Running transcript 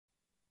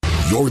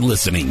You're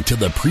listening to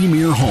the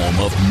premier home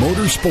of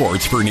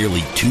motorsports for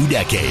nearly 2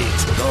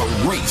 decades.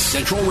 The Race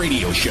Central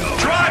Radio Show.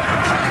 Drive!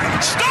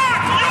 Start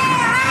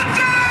your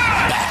engine!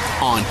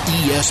 Back on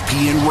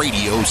ESPN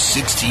Radio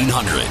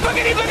 1600.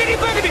 Boogity, boogity,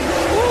 boogity!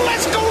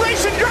 Let's go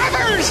racing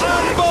drivers!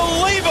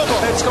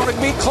 Unbelievable! It's going to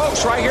be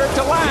close right here at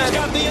the line. He's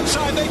got the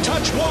inside. They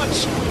touch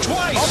once,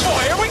 twice. Oh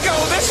boy, here we go.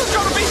 This is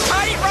going to be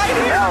tight right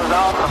here.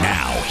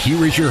 Now,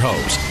 here is your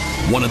host,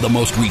 one of the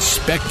most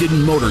respected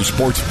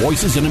motorsports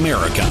voices in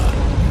America,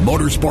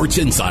 Motorsports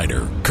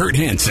Insider, Kurt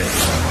Hansen.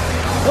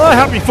 Well,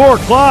 happy 4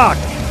 o'clock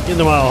in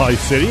the Mile High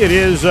City. It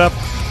is,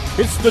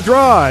 it's The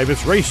Drive.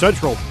 It's Race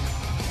Central.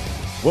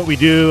 What we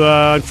do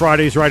on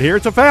Fridays right here.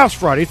 It's a fast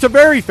Friday. It's a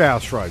very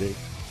fast Friday.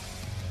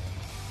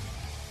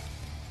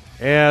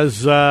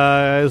 As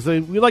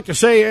we like to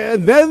say,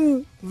 and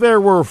then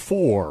there were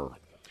 4.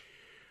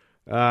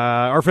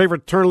 Our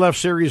favorite Turn Left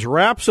series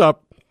wraps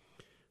up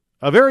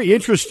a very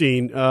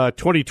interesting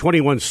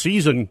 2021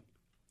 season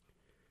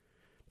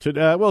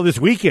this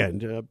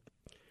weekend.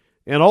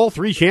 And all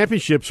 3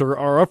 championships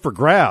are up for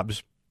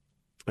grabs.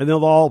 And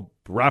they'll all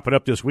wrap it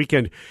up this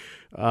weekend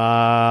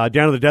down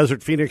to the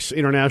Desert Phoenix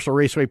International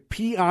Raceway,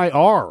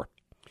 PIR.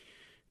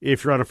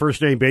 If you're on a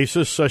first-name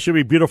basis, should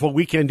be a beautiful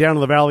weekend down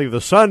in the Valley of the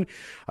Sun.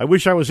 I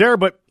wish I was there,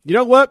 but you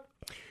know what?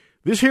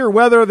 This here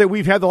weather that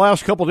we've had the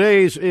last couple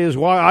days is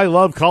why I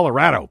love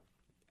Colorado.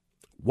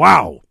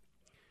 Wow.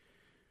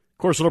 Of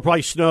course, it'll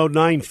probably snow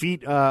 9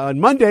 feet on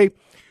Monday,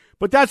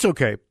 but that's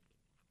okay.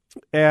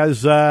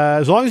 As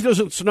long as it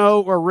doesn't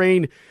snow or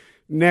rain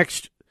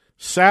next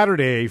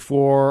Saturday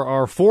for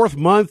our 4th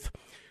month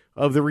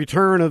of the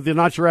return of the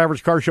Not Your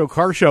Average Car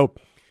Show,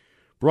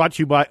 brought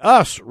to you by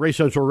us, Race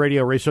Central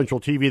Radio, Race Central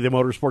TV, the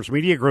Motorsports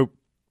Media Group,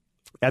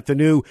 at the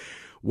new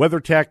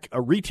WeatherTech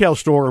retail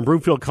store in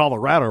Broomfield,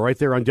 Colorado, right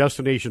there on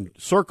Destination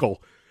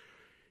Circle.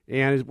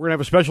 And we're going to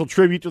have a special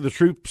tribute to the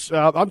troops.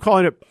 I'm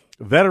calling it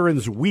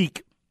Veterans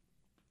Week.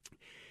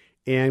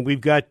 And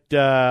we've got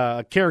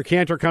Karen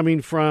Cantor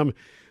coming from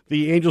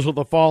the Angels of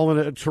the Fallen,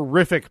 a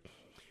terrific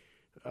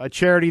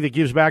charity that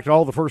gives back to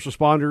all the first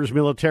responders,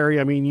 military.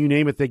 I mean, you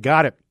name it, they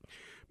got it.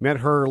 Met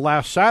her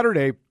last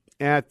Saturday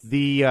at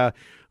the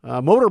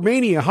Motor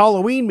Mania,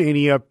 Halloween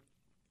Mania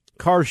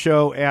car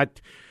show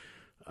at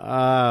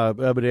that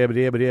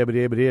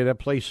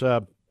place.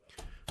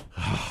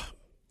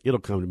 It'll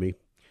come to me.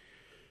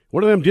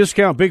 One of them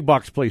discount big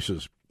box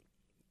places.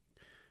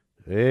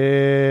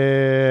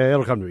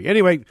 It'll come to me.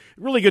 Anyway,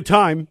 really good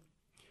time.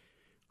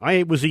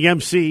 I was the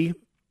MC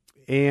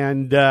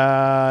and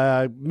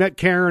met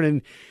Karen,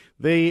 and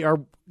they are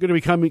going to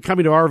be coming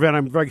to our event.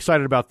 I'm very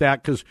excited about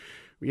that because,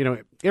 you know,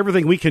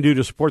 everything we can do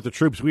to support the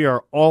troops, we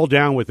are all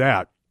down with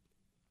that.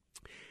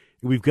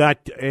 We've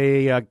got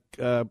a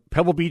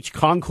Pebble Beach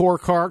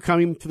Concours car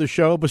coming to the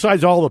show,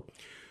 besides all the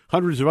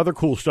hundreds of other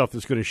cool stuff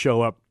that's going to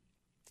show up.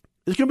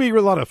 It's going to be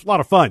a lot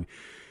of fun.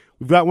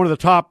 We've got one of the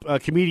top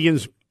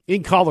comedians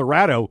in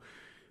Colorado.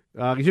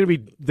 He's going to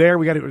be there.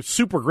 We got a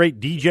super great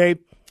DJ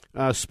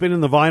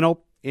spinning the vinyl,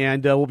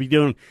 and we'll be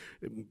doing,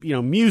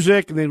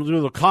 music, and then we'll do a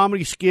little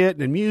comedy skit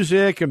and then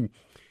music, and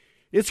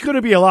it's going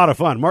to be a lot of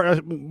fun.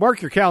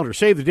 Mark your calendar.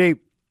 Save the date.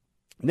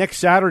 Next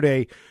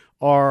Saturday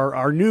are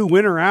our new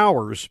winter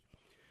hours.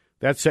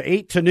 That's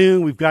 8 to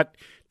noon. We've got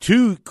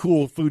 2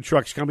 cool food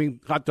trucks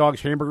coming, hot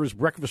dogs, hamburgers,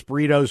 breakfast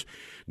burritos,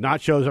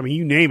 nachos. I mean,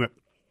 you name it.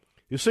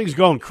 This thing's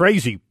going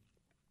crazy,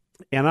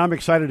 and I'm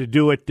excited to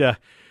do it because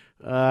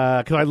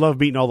I love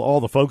meeting all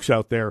the folks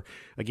out there.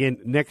 Again,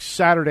 next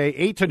Saturday,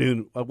 8 to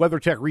noon, a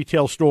WeatherTech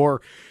retail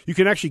store. You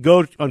can actually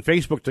go on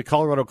Facebook to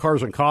Colorado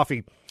Cars and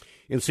Coffee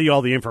and see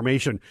all the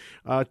information.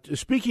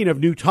 Speaking of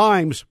new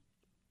times,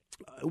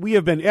 we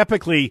have been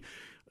epically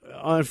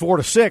on 4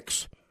 to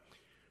 6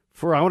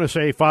 for, I want to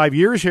say, 5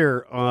 years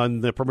here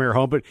on the Premier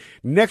Home. But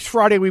next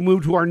Friday, we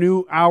move to our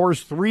new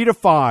hours, 3 to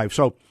 5.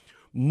 So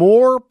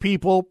more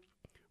people,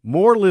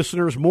 more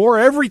listeners, more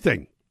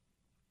everything,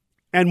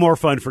 and more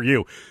fun for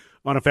you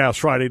on a Fast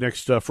Friday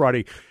next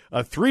Friday,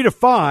 3 to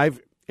 5.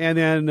 And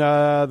then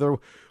the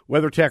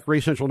WeatherTech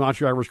Race Central Not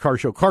Your Average Car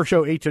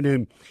Show, 8 to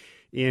noon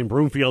in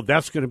Broomfield.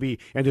 That's going to be,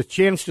 and a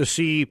chance to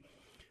see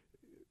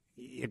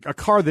a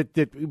car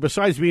that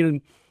besides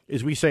being,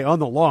 as we say, on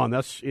the lawn,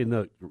 that's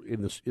in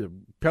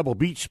Pebble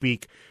Beach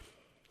speak,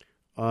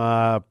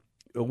 a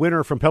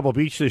winner from Pebble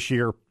Beach this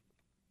year.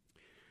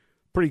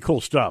 Pretty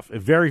cool stuff. A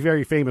very,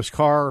 very famous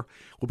car.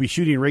 We'll be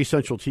shooting Race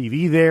Central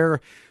TV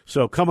there.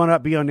 So come on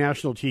up, be on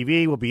national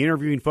TV. We'll be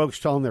interviewing folks,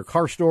 telling their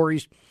car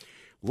stories.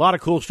 A lot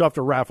of cool stuff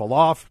to raffle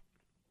off.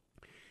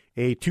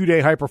 A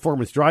 2-day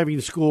high-performance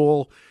driving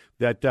school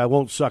that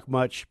won't suck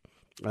much.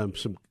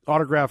 Some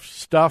autograph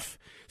stuff.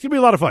 It's going to be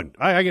a lot of fun.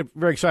 I get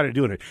very excited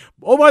doing it.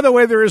 Oh, by the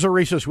way, there is a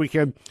race this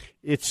weekend.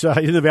 It's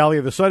in the Valley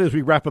of the Sun as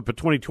we wrap up the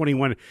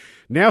 2021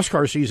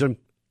 NASCAR season.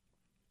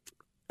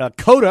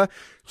 COTA,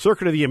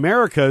 Circuit of the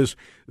Americas,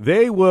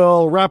 they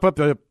will wrap up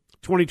the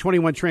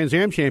 2021 Trans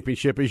Am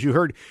Championship. As you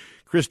heard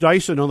Chris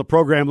Dyson on the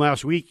program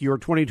last week, your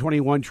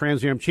 2021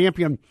 Trans Am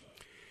champion.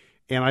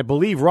 And I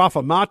believe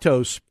Rafa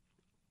Matos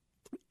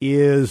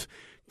is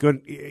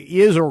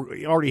is or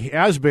already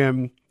has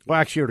been, well,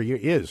 actually already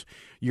is,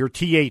 your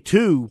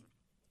TA2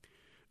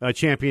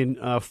 champion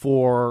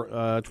for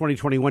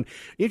 2021.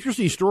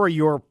 Interesting story,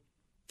 your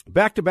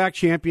back-to-back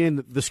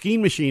champion, the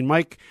Skeen Machine,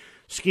 Mike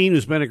Skeen,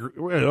 who's been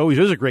always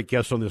is a great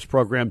guest on this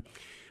program,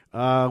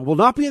 will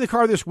not be in the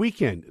car this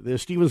weekend. The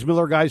Stevens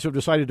Miller guys have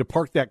decided to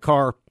park that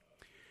car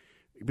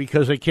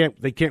because they can't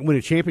win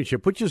a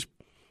championship, which is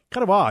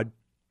kind of odd.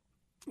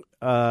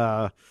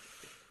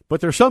 But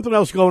there's something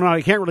else going on.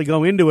 I can't really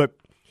go into it.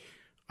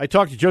 I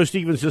talked to Joe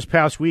Stevens this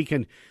past week,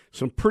 and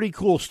some pretty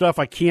cool stuff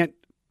I can't,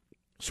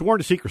 sworn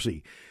to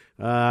secrecy.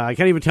 I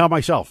can't even tell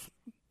myself.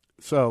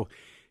 So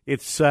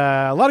it's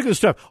a lot of good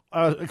stuff.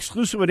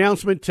 Exclusive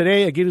announcement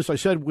today, again, as I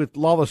said, with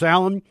Lawless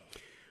Allen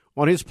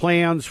on his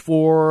plans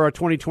for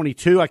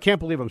 2022. I can't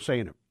believe I'm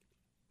saying it.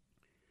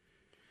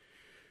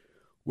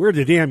 Where'd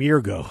the damn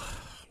year go?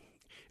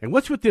 And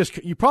what's with this?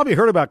 You probably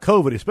heard about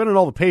COVID. It's been in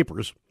all the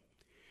papers.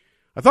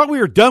 I thought we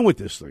were done with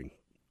this thing.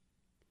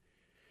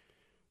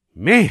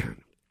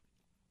 Man.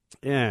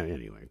 Yeah,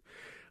 anyway.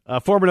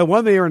 Formula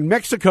One, they are in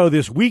Mexico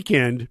this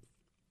weekend.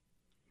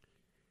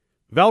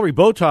 Valtteri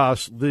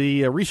Bottas,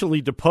 the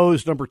recently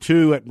deposed number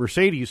 2 at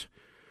Mercedes,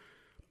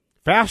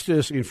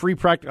 fastest in free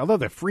practice. I love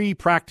that, free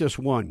practice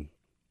 1.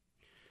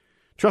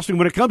 Trust me,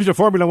 when it comes to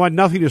Formula One,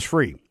 nothing is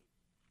free.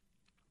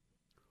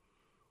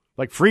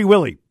 Like Free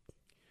Willy.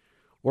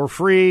 Or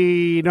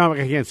free, no,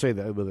 I can't say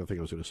that, other thing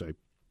I was going to say.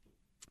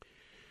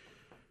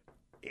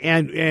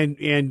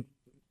 And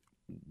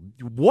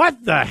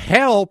what the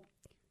hell?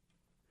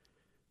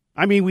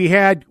 I mean, we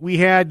had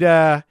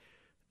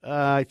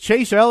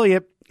Chase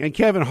Elliott and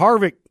Kevin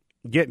Harvick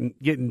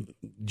getting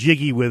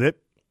jiggy with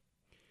it.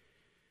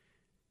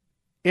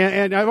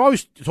 And I've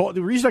always told,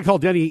 the reason I call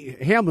Denny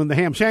Hamlin the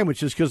ham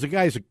sandwich is because the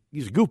guy's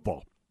he's a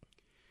goofball.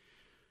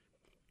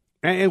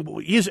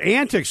 And his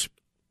antics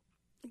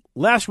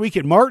last week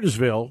at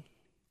Martinsville,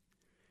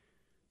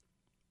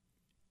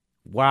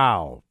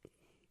 wow.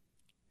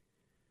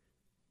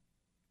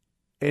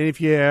 And if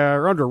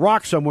you're under a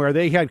rock somewhere,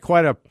 they had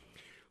quite a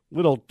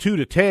little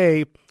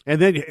two-to-tay,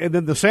 and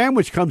then the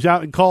sandwich comes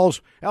out and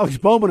calls Alex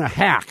Bowman a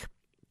hack.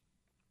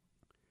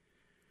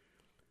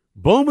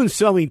 Bowman's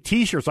selling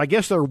T-shirts. I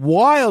guess they're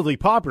wildly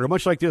popular,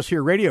 much like this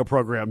here radio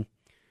program.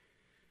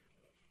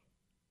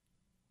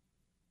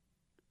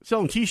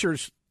 Selling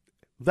T-shirts,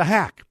 the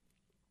hack.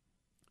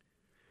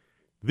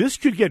 This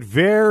could get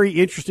very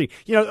interesting.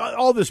 You know,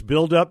 all this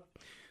buildup,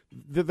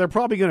 they're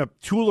probably going to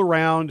tool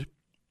around,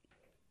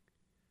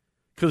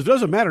 because it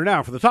doesn't matter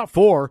now. For the top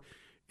 4,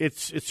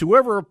 it's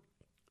whoever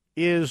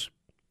is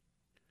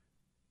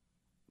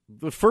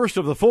the first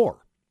of the 4.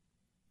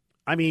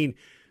 I mean,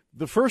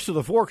 the first of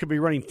the 4 could be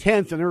running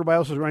 10th, and everybody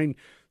else is running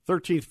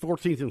 13th,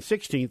 14th, and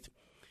 16th.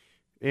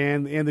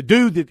 And the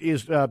dude that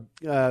is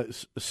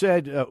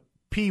said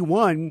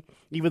P1,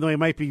 even though he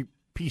might be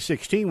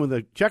P16 when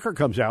the checker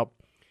comes out,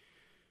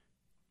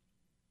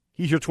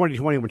 he's your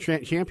 2021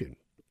 champion.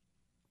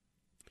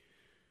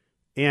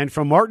 And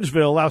from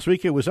Martinsville last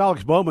week, it was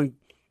Alex Bowman,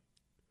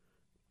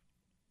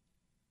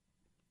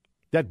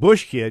 that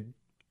Busch kid,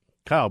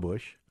 Kyle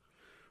Busch,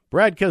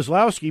 Brad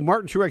Keselowski,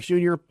 Martin Truex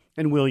Jr.,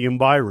 and William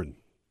Byron.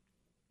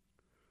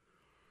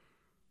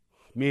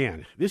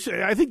 Man,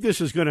 I think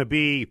this is going to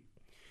be,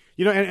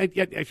 you know, and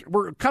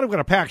we're kind of going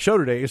to pack show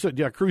today. It's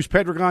Cruz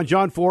Pedregon,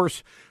 John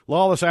Force,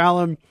 Lawless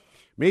Allen,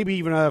 maybe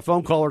even a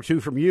phone call or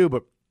two from you.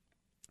 But,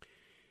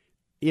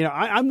 you know,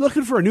 I'm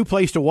looking for a new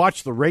place to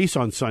watch the race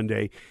on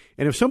Sunday.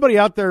 And if somebody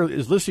out there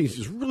is listening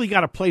has really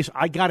got a place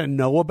I got to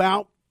know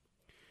about,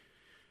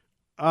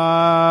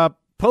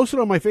 post it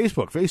on my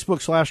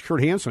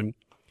Facebook.com/Kurt Hansen,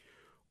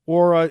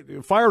 or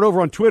fire it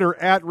over on Twitter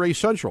at Race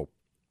Central.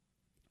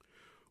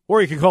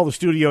 Or you can call the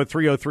studio at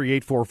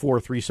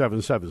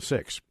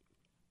 303-844-3776.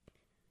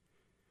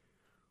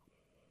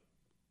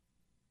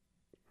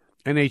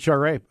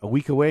 NHRA, a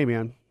week away,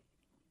 man.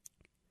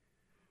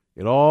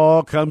 It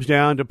all comes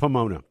down to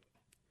Pomona.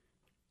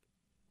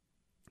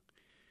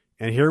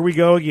 And here we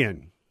go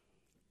again.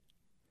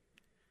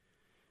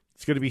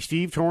 It's going to be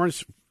Steve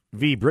Torrence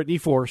v. Brittany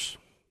Force.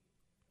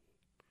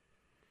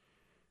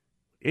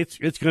 It's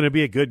going to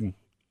be a good one.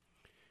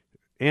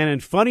 And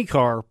in Funny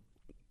Car,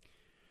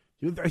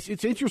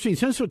 it's interesting.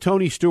 Since the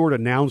Tony Stewart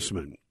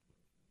announcement,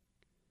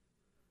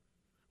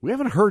 we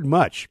haven't heard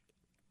much.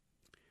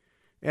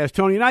 As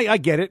Tony, and I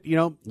get it, you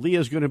know,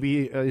 Leah's going to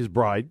be his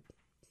bride.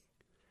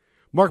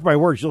 Mark my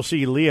words, you'll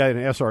see Leah in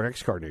an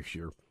SRX car next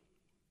year.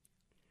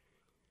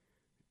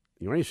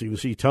 You might even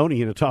see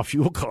Tony in a Top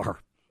Fuel car.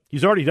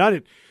 He's already done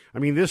it. I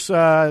mean, this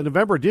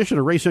November edition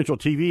of Race Central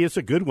TV, it's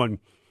a good one.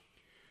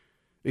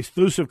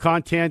 Exclusive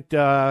content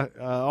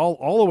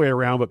all the way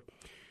around. But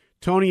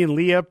Tony and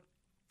Leah,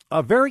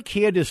 very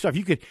candid stuff.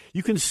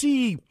 You can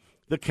see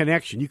the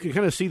connection. You can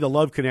kind of see the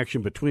love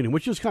connection between them,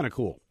 which is kind of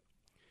cool.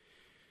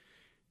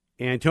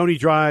 And Tony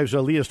drives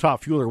Leah's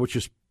Top Fueler, which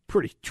is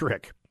pretty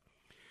trick.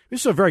 This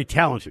is a very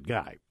talented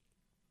guy.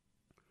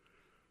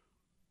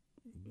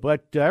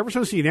 But ever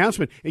since the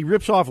announcement, he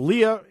rips off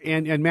Leah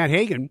and Matt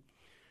Hagan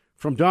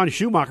from Don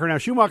Schumacher. Now,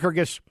 Schumacher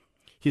gets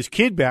his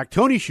kid back,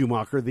 Tony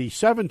Schumacher, the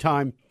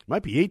 7-time,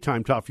 might be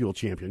 8-time Top Fuel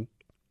champion.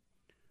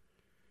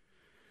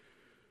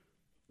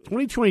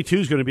 2022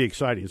 is going to be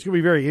exciting. It's going to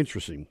be very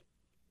interesting.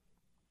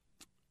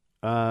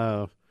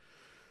 But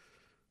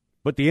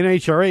the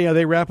NHRA,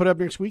 they wrap it up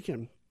next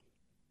weekend.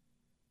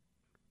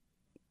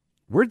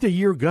 Where'd the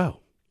year go?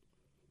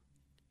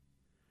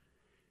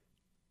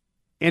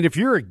 And if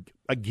you're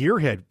a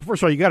gearhead,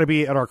 first of all, you got to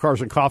be at our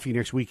Cars and Coffee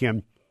next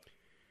weekend.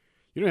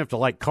 You don't have to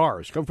like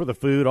cars. Come for the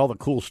food, all the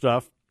cool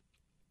stuff.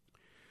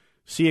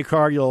 See a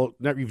car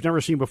you've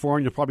never seen before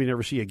and you'll probably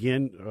never see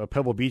again, a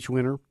Pebble Beach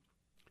winner.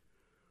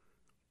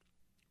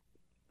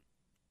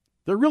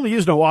 There really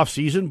is no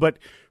off-season, but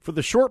for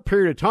the short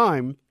period of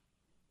time,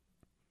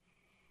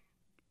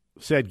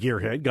 said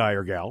gearhead, guy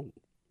or gal,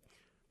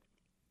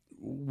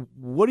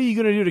 what are you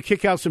going to do to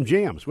kick out some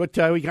jams?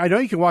 I know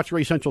you can watch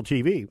Race Central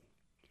TV.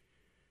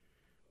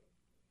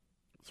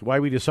 That's why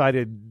we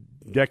decided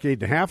a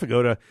decade and a half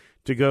ago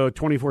to go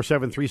 24/7,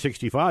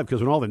 365,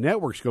 because when all the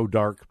networks go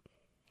dark,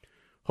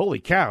 holy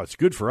cow, it's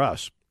good for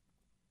us.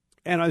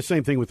 And the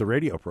same thing with the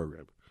radio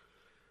program.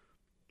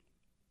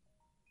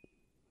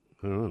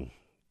 I don't know.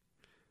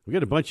 We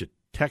got a bunch of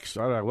texts.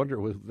 I wonder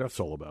what that's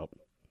all about.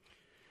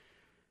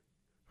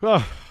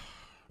 Oh,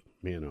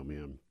 man, oh,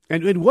 man.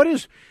 And what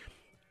is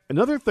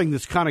another thing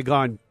that's kind of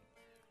gone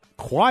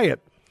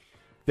quiet,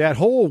 that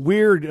whole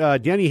weird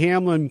Denny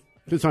Hamlin,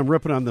 since I'm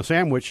ripping on the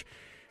sandwich,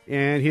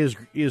 and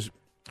his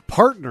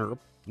partner,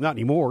 not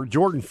anymore,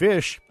 Jordan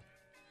Fish,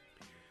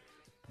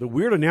 the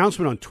weird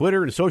announcement on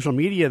Twitter and social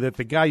media that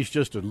the guy's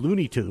just a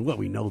Looney Tune. Well,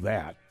 we know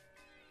that.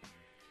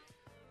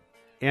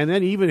 And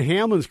then even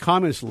Hamlin's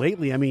comments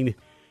lately, I mean,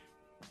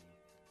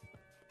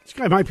 this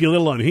guy might be a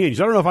little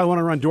unhinged. I don't know if I want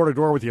to run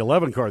door-to-door with the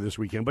 11 car this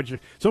weekend, but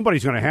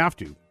somebody's going to have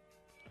to.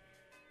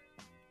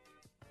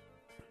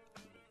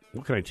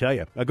 What can I tell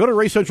you? Go to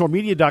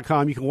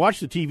RaceCentralMedia.com. You can watch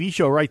the TV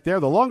show right there,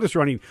 the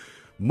longest-running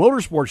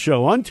motorsports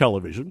show on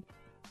television.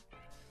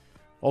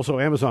 Also,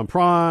 Amazon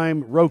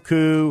Prime,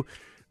 Roku,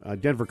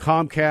 Denver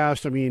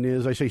Comcast. I mean,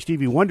 as I say,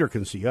 Stevie Wonder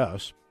can see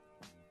us.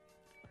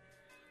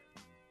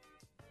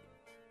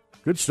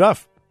 Good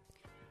stuff.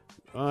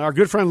 Our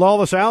good friend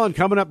Lawless Allen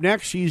coming up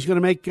next. He's going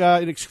to make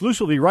it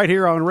exclusively right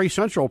here on Race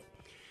Central.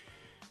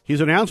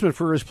 His announcement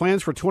for his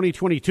plans for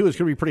 2022 is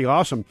going to be pretty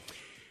awesome.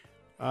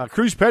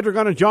 Cruz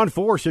Pedregon and John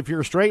Force, if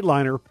you're a straight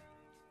liner.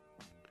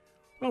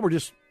 Well, we're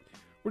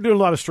doing a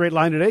lot of straight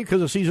line today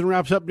because the season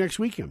wraps up next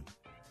weekend.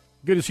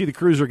 Good to see the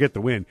Cruiser get the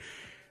win.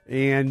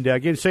 And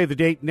again, save the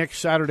date next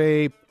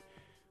Saturday,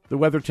 the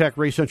WeatherTech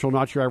Race Central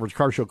Not Your Average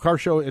Car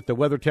Show at the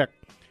WeatherTech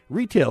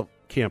Retail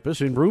Campus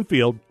in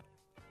Broomfield.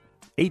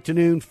 8 to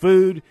noon,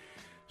 food,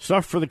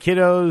 stuff for the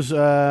kiddos. It's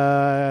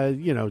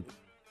going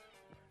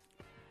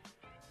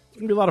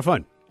to be a lot of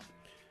fun.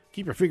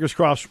 Keep your fingers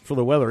crossed for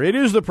the weather. It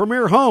is the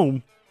premier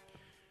home.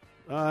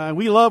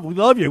 We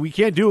love you. We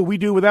can't do what we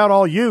do without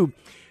all you.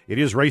 It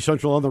is Race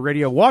Central on the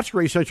radio. Watch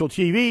Race Central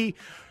TV.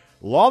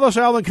 Lawless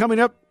Allen coming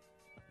up.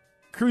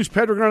 Cruz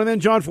Pedregon and then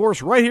John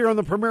Force right here on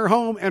the premier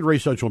home and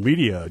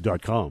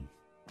RaceCentralMedia.com.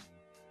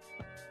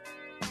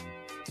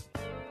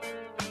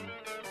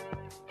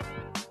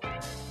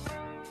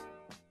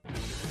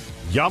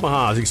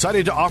 Yamaha is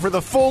excited to offer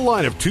the full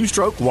line of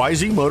two-stroke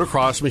YZ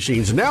motocross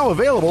machines now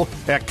available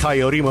at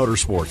Coyote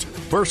Motorsports.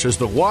 First is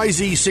the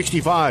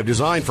YZ65,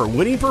 designed for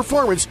winning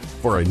performance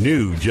for a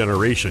new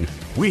generation.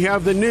 We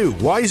have the new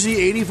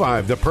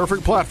YZ85, the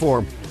perfect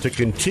platform to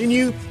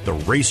continue the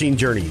racing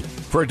journey.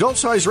 For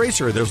adult-sized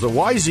racer, there's the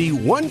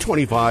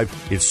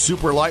YZ125. It's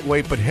super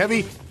lightweight but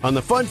heavy on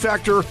the fun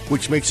factor,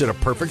 which makes it a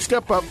perfect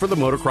step up for the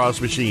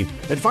motocross machine.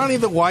 And finally,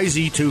 the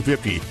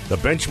YZ250, the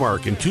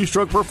benchmark in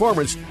two-stroke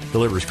performance,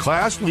 delivers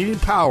class-leading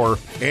power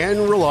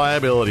and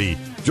reliability.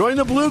 Join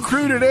the Blue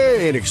Crew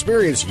today and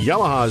experience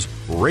Yamaha's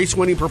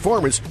race-winning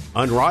performance,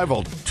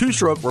 unrivaled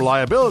two-stroke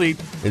reliability,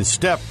 and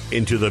step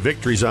into the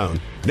victory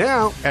zone.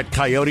 Now at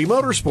Coyote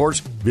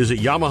Motorsports, visit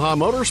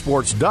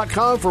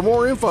YamahaMotorsports.com for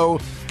more info.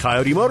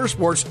 Coyote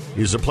Motorsports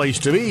is the place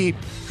to be.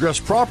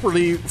 Dress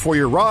properly for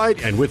your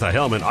ride and with a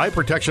helmet, eye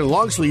protection,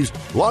 long sleeves,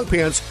 long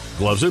pants,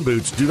 gloves, and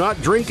boots. Do not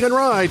drink and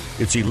ride.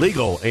 It's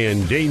illegal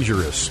and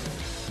dangerous.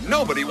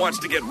 Nobody wants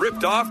to get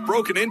ripped off,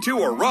 broken into,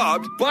 or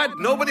robbed, but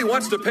nobody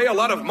wants to pay a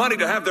lot of money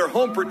to have their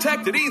home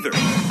protected either.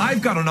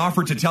 I've got an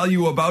offer to tell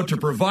you about to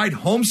provide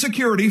home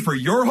security for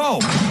your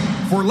home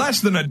for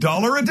less than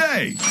 $1 a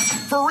day.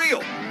 For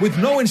real, with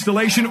no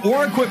installation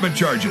or equipment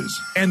charges.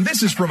 And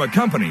this is from a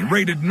company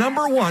rated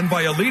 #1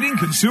 by a leading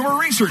consumer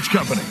research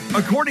company.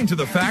 According to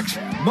the facts,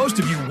 most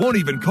of you won't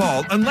even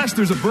call unless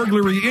there's a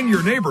burglary in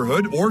your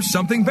neighborhood or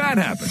something bad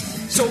happens.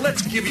 So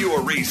let's give you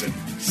a reason.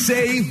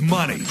 Save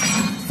money.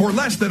 For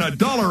less than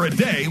 $1 a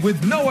day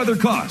with no other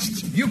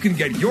costs, you can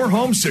get your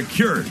home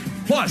secured.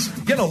 Plus,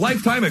 get a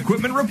lifetime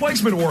equipment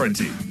replacement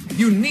warranty.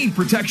 You need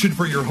protection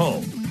for your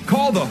home.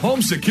 Call the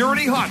Home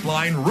Security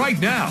Hotline right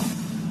now.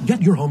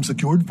 Get your home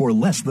secured for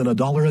less than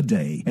 $1 a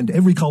day, and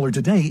every caller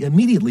today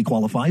immediately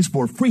qualifies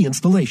for free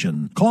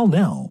installation. Call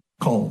now.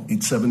 Call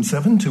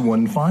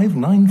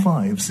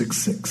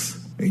 877-215-9566.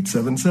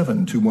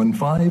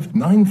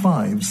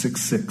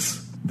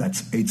 877-215-9566.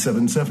 That's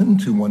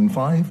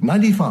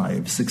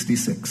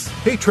 877-215-9566.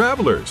 Hey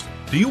travelers,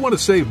 do you want to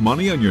save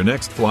money on your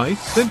next flight?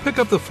 Then pick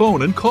up the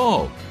phone and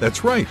call.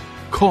 That's right,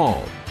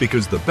 call,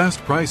 because the best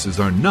prices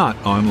are not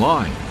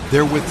online.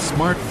 They're with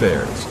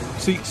SmartFares.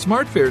 See,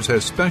 SmartFares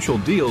has special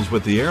deals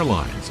with the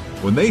airlines.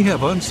 When they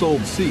have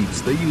unsold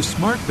seats, they use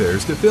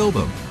SmartFares to fill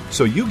them.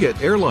 So you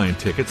get airline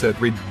tickets at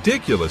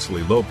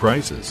ridiculously low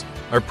prices.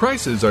 Our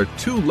prices are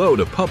too low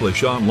to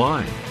publish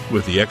online.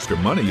 With the extra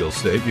money you'll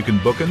save, you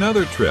can book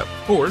another trip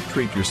or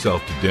treat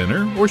yourself to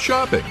dinner or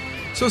shopping.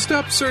 So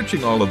stop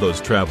searching all of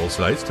those travel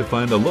sites to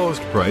find the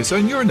lowest price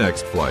on your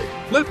next flight.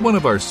 Let one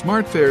of our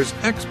SmartFares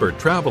expert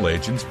travel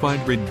agents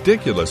find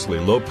ridiculously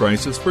low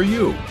prices for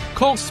you.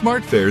 Call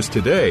SmartFares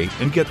today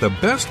and get the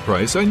best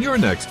price on your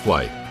next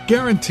flight.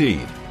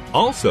 Guaranteed.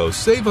 Also,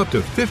 save up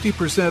to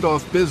 50%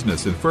 off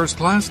business and first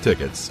class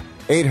tickets.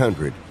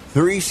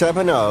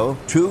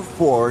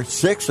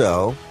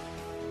 800-370-2460.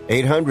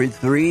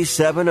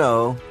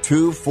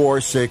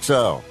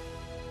 800-370-2460.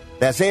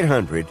 That's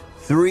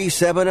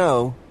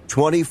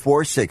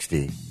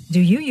 800-370-2460. Do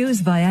you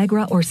use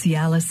Viagra or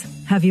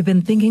Cialis? Have you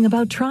been thinking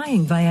about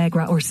trying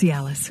Viagra or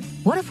Cialis?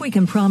 What if we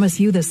can promise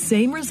you the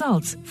same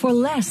results for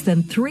less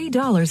than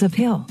 $3 a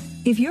pill?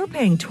 If you're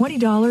paying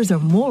 $20 or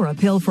more a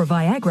pill for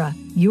Viagra,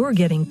 you're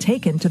getting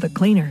taken to the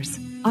cleaners.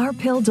 Our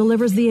pill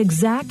delivers the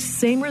exact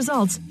same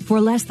results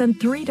for less than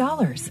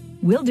 $3.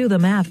 We'll do the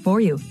math for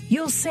you.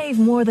 You'll save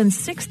more than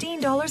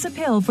 $16 a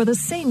pill for the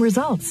same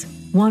results.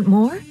 Want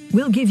more?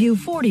 We'll give you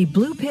 40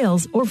 blue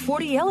pills or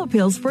 40 yellow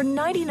pills for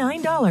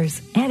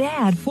 $99 and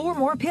add 4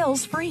 more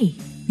pills free.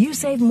 You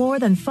save more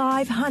than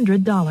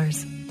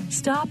 $500.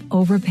 Stop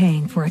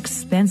overpaying for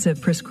expensive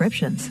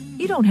prescriptions.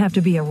 You don't have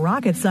to be a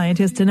rocket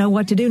scientist to know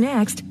what to do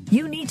next.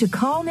 You need to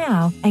call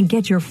now and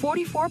get your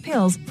 44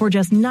 pills for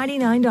just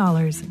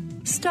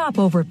 $99. Stop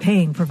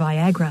overpaying for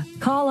Viagra.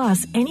 Call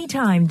us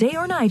anytime, day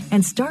or night,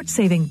 and start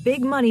saving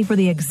big money for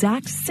the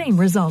exact same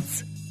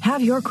results.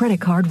 Have your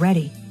credit card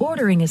ready.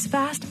 Ordering is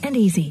fast and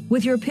easy,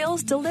 with your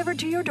pills delivered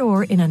to your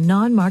door in a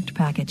non-marked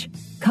package.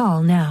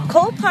 Call now.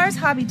 Cole-Parr's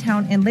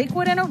Hobbytown in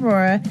Lakewood and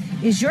Aurora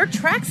is your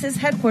Traxxas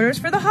headquarters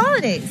for the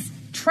holidays.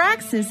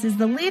 Traxxas is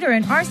the leader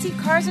in RC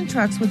cars and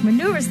trucks with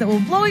maneuvers that will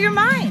blow your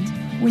mind.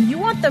 When you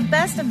want the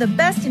best of the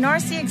best in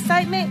RC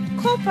excitement,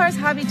 Cole-Parr's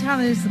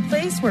Hobbytown is the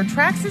place where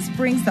Traxxas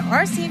brings the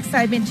RC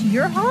excitement to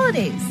your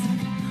holidays.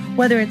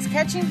 Whether it's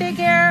catching big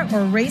air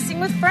or racing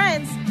with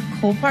friends,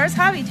 Cole-Parr's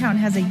Hobbytown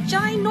has a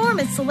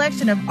ginormous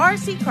selection of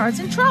RC cars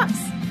and trucks.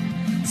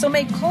 So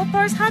make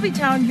Cole-Parr's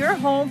Hobbytown your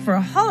home for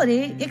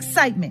holiday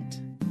excitement.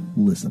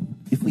 Listen,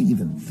 if we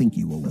even think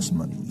you owe us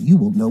money, you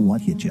won't know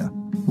what hit you.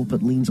 We'll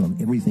put liens on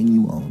everything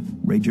you own.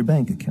 Raid your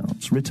bank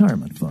accounts,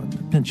 retirement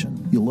fund,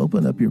 pension. You'll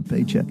open up your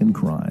paycheck and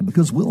cry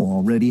because we'll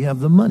already have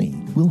the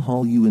money. We'll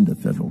haul you into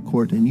federal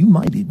court and you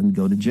might even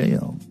go to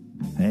jail.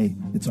 Hey,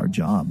 it's our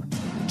job.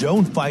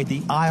 Don't fight the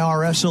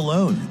IRS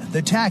alone.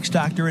 The Tax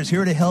Doctor is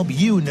here to help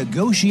you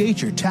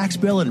negotiate your tax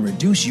bill and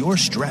reduce your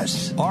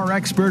stress. Our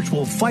experts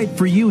will fight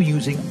for you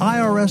using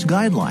IRS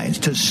guidelines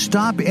to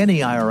stop any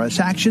IRS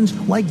actions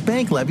like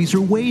bank levies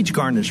or wage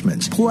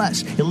garnishments.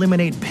 Plus,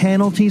 eliminate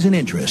penalties and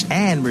interest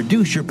and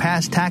reduce your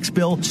past tax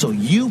bill so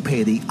you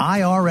pay the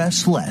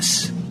IRS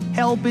less.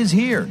 Help is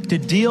here to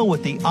deal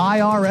with the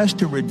IRS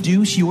to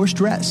reduce your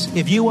stress.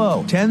 If you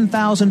owe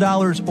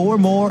 $10,000 or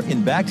more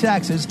in back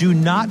taxes, do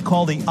not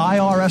call the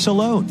IRS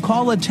alone.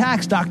 Call a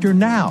tax doctor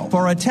now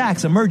for a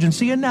tax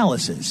emergency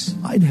analysis.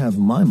 I'd have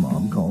my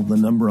mom call the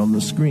number on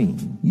the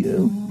screen.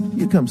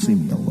 You come see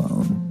me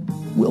alone.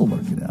 We'll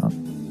work it out.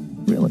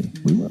 Really,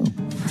 we will.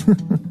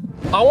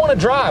 I want to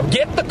drive.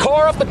 Get the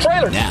car off the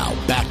trailer. Now,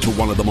 back to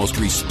one of the most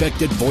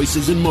respected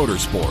voices in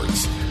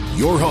motorsports.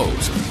 Your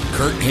host,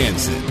 Kurt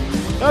Hansen.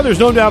 Now, there's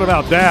no doubt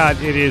about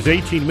that. It is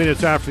 18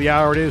 minutes after the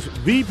hour. It is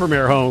the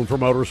premier home for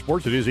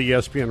motorsports. It is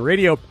ESPN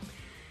Radio.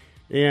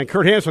 And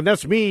Kurt Hansen,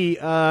 that's me,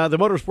 the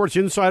Motorsports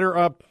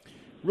Insider.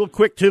 Real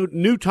quick to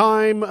new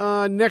time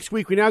next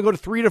week. We now go to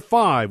 3 to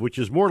 5, which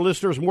is more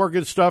listeners, more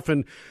good stuff,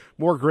 and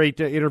more great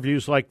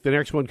interviews like the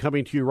next one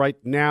coming to you right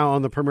now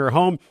on the premier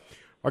home.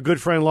 Our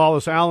good friend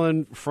Lawless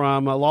Alan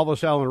from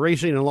Lawless Alan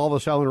Racing and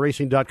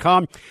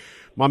LawlessAlanRacing.com.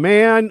 My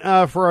man,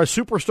 for a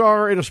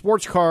superstar in a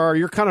sports car,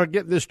 you're kind of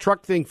getting this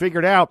truck thing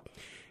figured out,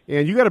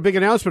 and you got a big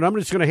announcement. I'm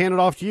just going to hand it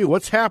off to you.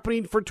 What's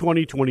happening for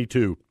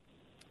 2022?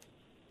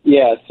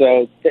 Yeah,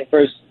 so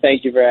first,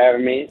 thank you for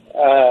having me.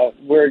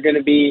 I'm going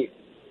to be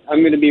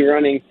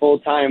running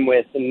full-time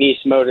with Nice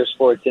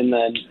Motorsports in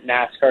the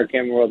NASCAR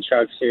Camping World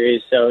Truck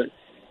Series, so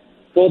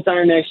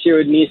full-time next year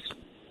with Nice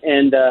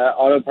and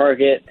Auto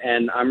Park It,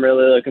 and I'm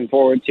really looking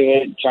forward to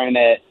it, trying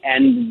to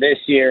end this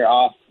year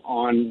off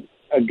on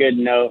a good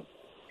note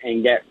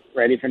and get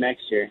ready for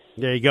next year.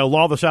 There you go.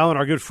 Lawless Alan,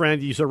 our good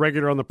friend. He's a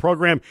regular on the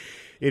program.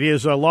 It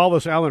is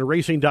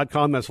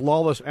LawlessAlanRacing.com. That's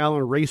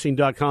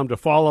LawlessAlanRacing.com to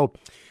follow.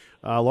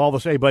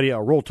 Lawless, hey, buddy,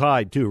 Roll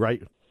Tide, too,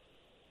 right?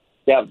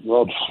 Yeah,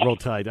 Roll Tide. Roll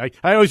Tide.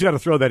 I always got to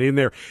throw that in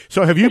there.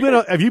 So have you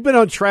been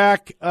on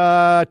track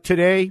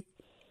today?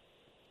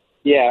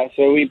 Yeah,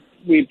 so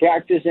we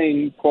practiced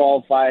and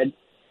qualified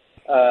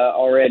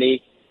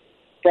already.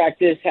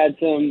 Practice had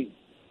some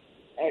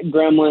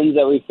gremlins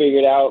that we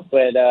figured out,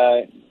 but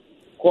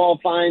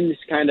qualifying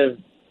just kind of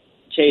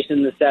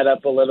chasing the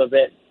setup a little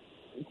bit.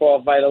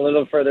 Qualified a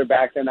little further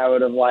back than I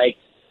would have liked,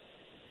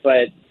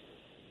 but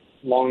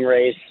long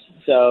race.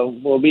 So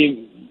we'll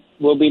be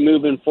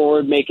moving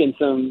forward, making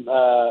some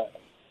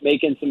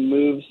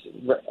moves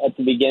at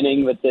the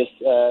beginning with this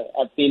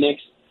at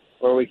Phoenix,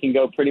 where we can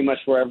go pretty much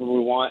wherever we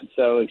want.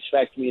 So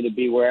expect me to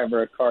be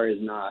wherever a car is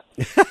not.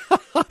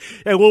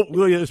 And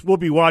we'll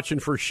be watching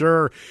for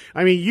sure.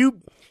 I mean,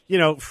 you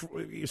know,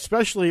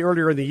 especially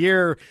earlier in the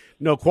year,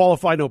 no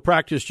qualify, no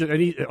practice, just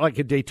like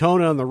a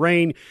Daytona in the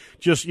rain,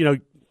 just, you know,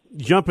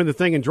 jump in the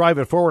thing and drive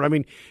it forward. I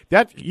mean,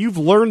 that you've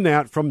learned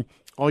that from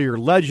all your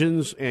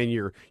legends and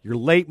your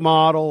late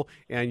model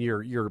and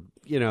your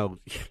you know,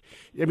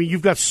 I mean,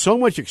 you've got so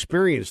much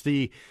experience.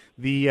 The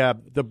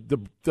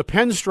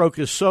pen stroke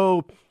is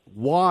so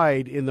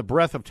wide in the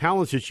breadth of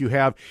talents that you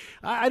have.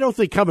 I don't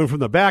think coming from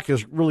the back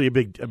is really a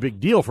big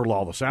deal for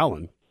Lawless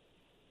Alan.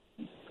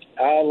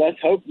 Let's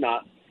hope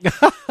not,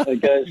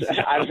 because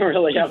I don't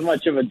really have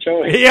much of a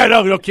choice. Yeah,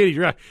 no kidding.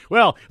 You're right.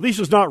 Well, at least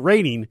it's not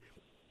raining.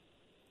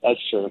 That's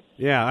true.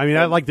 Yeah, I mean,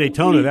 I like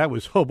Daytona. That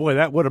was, oh boy,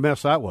 what a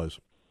mess that was.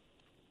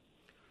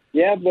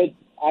 Yeah, but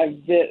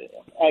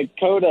at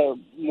COTA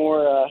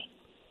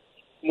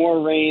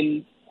more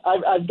rain.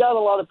 I've got a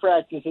lot of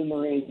practice in the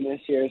rain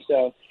this year,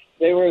 so if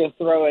they were to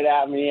throw it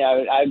at me,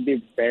 I'd be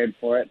prepared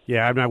for it.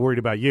 Yeah, I'm not worried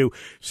about you.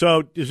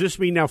 So does this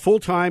mean now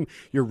full-time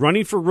you're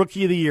running for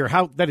Rookie of the Year?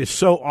 That is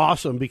so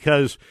awesome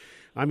because,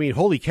 I mean,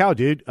 holy cow,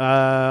 dude.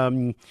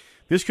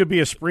 This could be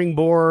a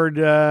springboard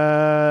to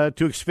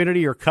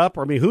Xfinity or Cup.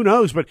 I mean, who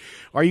knows? But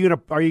are you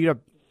gonna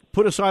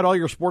put aside all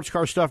your sports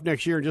car stuff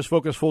next year and just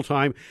focus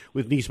full-time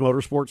with Nice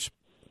Motorsports?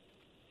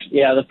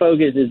 Yeah, the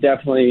focus is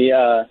definitely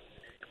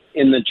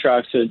in the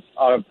trucks with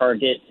Auto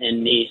Parkit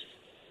and Nice.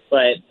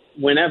 But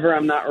whenever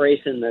I'm not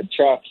racing the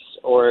trucks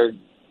or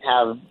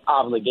have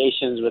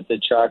obligations with the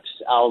trucks,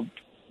 I'll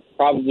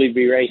probably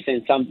be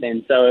racing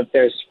something. So if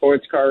there's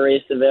sports car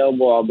race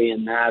available, I'll be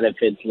in that. If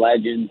it's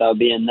Legends, I'll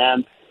be in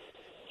them.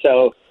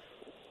 So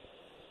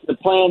the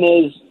plan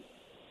is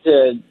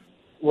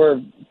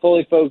we're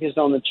fully focused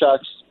on the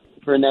trucks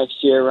for next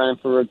year, running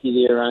for Rookie of the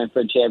Year, running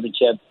for a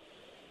championship.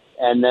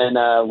 And then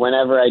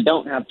whenever I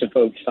don't have to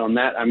focus on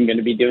that, I'm going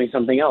to be doing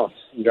something else,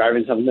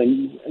 driving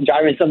something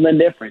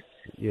different.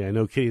 Yeah,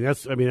 no kidding.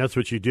 That's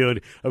what you do.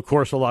 And of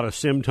course, a lot of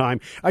sim time.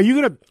 Are you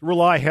going to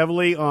rely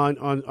heavily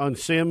on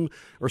sim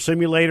or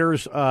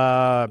simulators,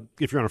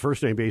 if you're on a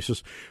first name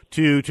basis,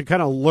 to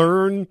kind of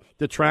learn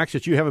the tracks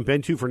that you haven't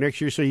been to for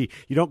next year, so you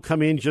don't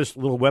come in just a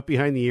little wet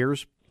behind the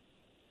ears?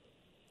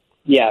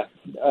 Yeah,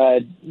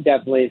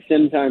 definitely.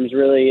 Sim time is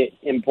really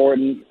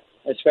important,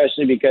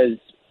 especially because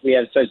we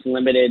have such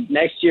limited.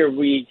 Next year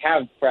we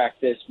have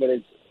practice, but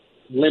it's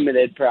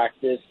limited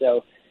practice,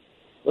 so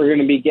we're going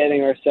to be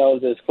getting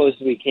ourselves as close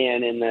as we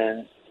can in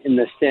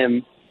the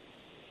sim.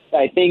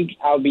 I think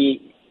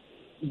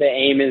the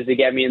aim is to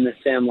get me in the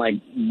sim like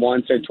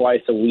once or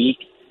twice a week,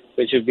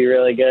 which would be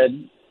really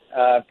good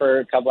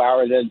for a couple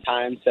hours at a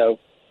time. So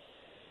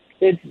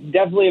it's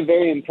definitely a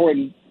very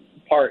important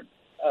part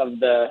of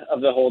the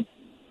whole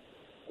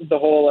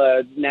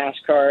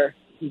NASCAR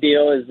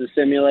deal is the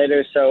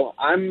simulator. So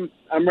I'm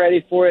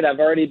ready for it. I've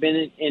already been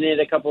in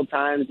it a couple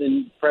times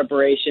in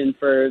preparation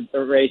for the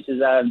races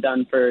that I've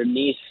done for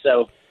Nice.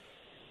 So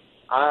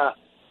I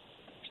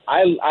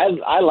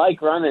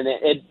like running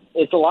it.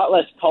 It's a lot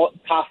less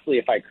costly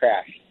if I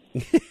crash.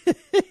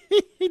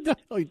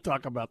 We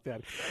talk about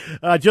that.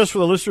 Just for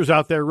the listeners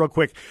out there, real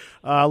quick,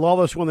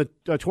 Lawless won the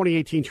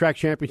 2018 track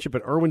championship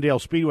at Irwindale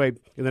Speedway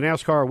in the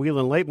NASCAR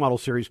Whelen Late Model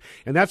Series,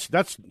 and that's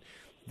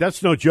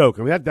no joke.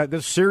 I mean,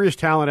 that's serious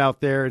talent out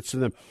there. It's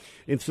in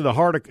the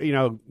heart of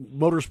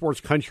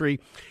motorsports country.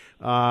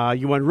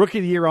 You won Rookie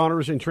of the Year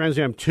honors in Trans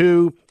Am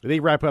 2. They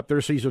wrap up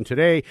their season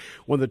today.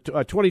 Won the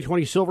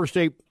 2020 Silver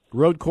State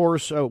Road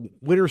Course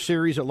Winter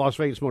Series at Las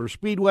Vegas Motor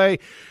Speedway.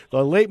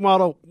 The Late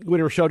Model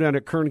Winter Showdown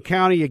at Kern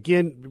County.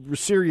 Again,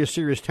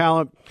 serious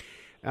talent.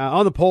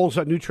 On the poles,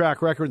 that new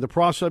track record in the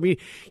process. I mean,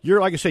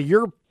 like I say,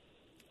 your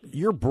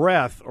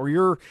breath or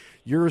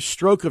your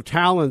stroke of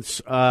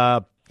talents.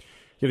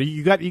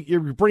 You're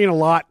bringing a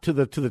lot to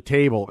the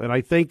table, and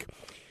I think,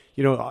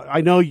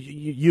 I know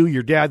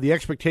your dad. The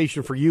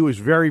expectation for you is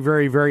very,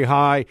 very, very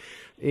high,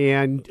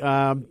 and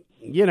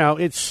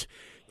it's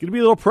going to be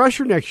a little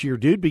pressure next year,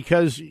 dude,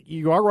 because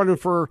you are running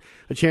for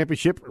a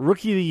championship,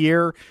 Rookie of the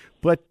Year.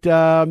 But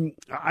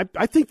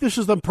I think this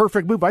is the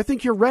perfect move. I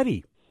think you're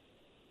ready.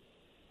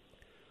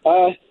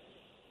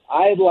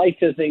 I'd like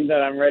to think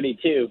that I'm ready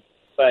too,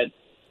 but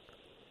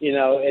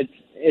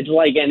it's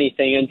like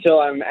anything. Until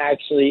I'm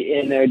actually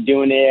in there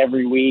doing it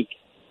every week,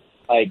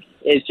 like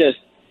it's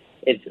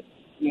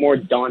more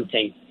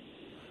daunting.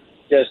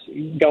 Just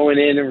going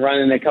in and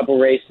running a couple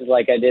races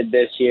like I did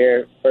this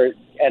year,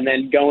 and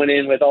then going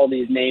in with all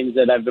these names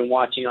that I've been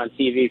watching on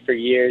TV for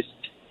years.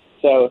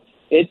 So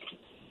it's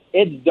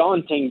it's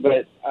daunting,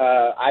 but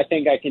I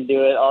think I can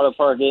do it. Auto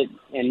Park it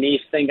and Nice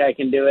think I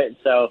can do it,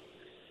 so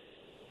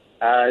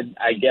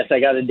I guess I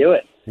got to do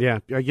it. Yeah,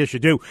 I guess you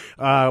do.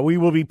 We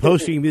will be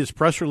posting this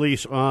press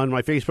release on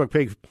my Facebook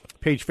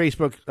page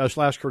Facebook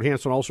 / Kurt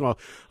Hansen, also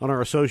on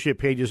our associate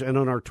pages and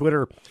on our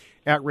Twitter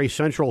at Race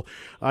Central.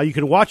 You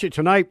can watch it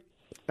tonight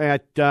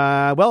at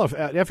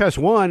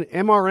FS1,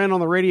 MRN on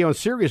the radio, and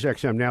Sirius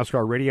XM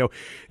NASCAR radio.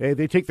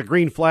 They take the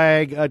green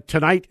flag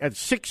tonight at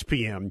 6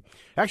 p.m.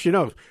 Actually,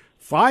 no,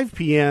 5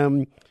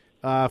 p.m.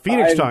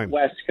 Phoenix time.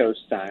 West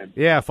Coast time.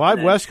 Yeah,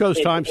 5 West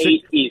Coast time.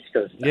 8 East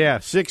Coast time. Yeah,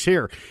 6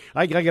 here.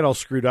 I get all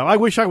screwed up. I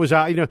wish I was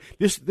out. You know,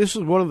 this is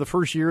one of the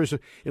first years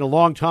in a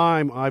long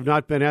time I've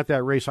not been at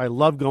that race. I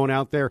love going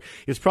out there.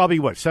 It's probably,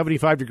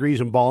 75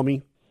 degrees and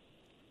balmy?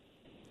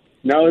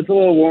 No, it's a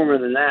little warmer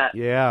than that.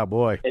 Yeah,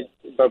 boy.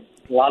 But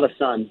a lot of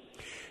sun.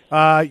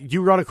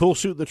 You run a cool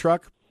suit in the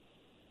truck?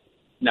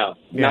 No,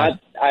 Yeah. not.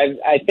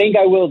 I think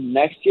I will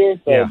next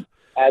year, but Yeah.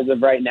 as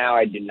of right now,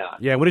 I do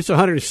not. Yeah, when it's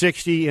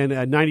 160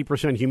 and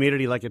 90%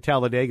 humidity like at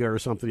Talladega or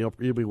something,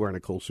 you'll be wearing a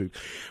cool suit.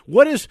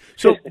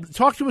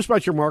 Talk to us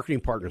about your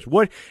marketing partners.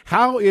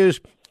 How is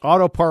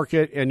Auto Park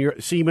It and your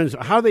Siemens,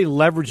 how are they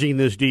leveraging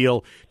this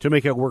deal to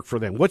make it work for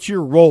them? What's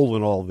your role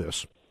in all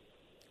this?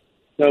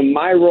 So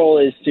my role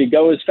is to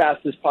go as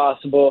fast as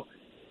possible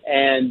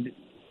and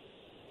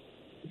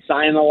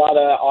sign a lot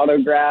of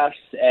autographs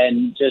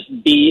and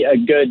just be a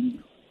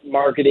good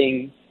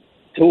marketing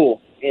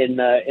tool in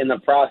the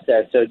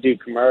process. So do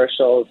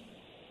commercials,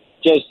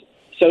 just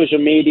social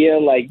media,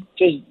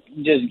 just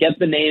get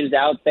the names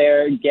out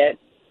there,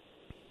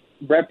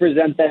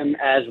 represent them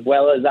as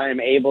well as I am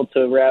able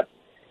to rep,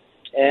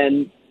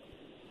 and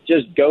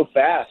just go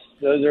fast.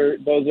 Those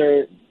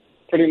are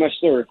pretty much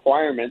the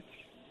requirements.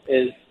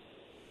 Is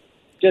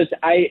just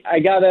I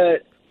gotta.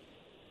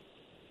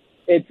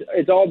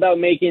 It's all about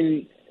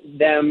making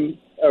them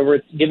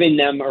giving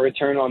them a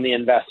return on the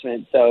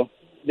investment. So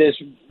this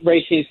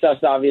racing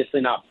stuff's obviously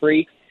not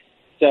free.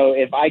 So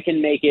if I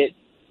can make it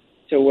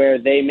to where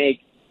they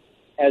make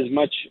as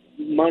much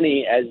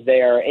money as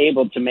they are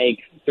able to make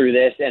through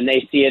this, and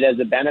they see it as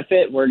a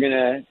benefit, we're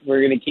gonna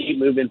keep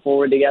moving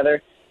forward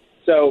together.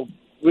 So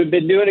we've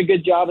been doing a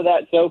good job of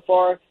that so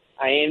far.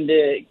 I aim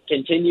to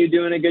continue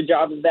doing a good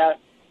job of that.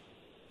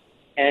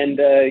 And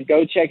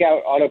go check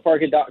out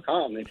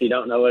autoparkit.com. If you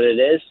don't know what it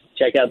is,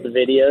 check out the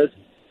videos.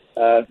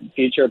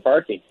 Future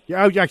parking.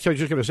 Yeah, actually, I was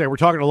just going to say, we're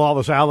talking to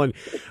Lawless Alan,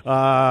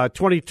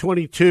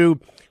 2022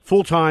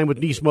 full-time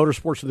with Nice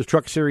Motorsports in the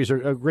Truck Series,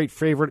 a great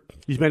favorite.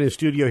 He's been in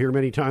studio here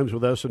many times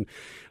with us, and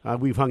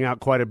we've hung out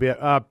quite a bit.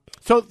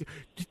 So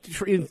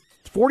in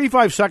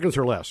 45 seconds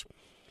or less,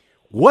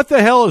 what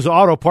the hell is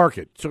Auto Park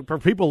It? So for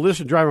people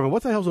listening, driving around,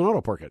 what the hell is an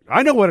Auto Park It?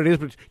 I know what it is,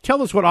 but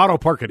tell us what Auto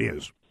Park It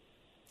is.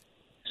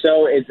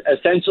 So it's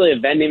essentially a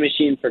vending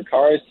machine for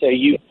cars. So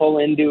you pull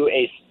into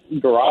a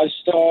garage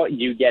stall,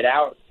 you get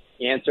out,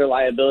 you answer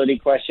liability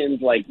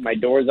questions like my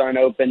doors aren't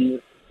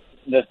open,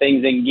 the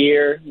thing's in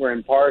gear, we're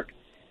in park,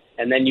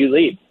 and then you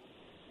leave.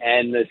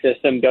 And the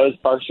system goes,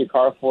 parks your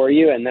car for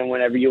you, and then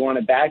whenever you want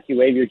it back, you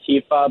wave your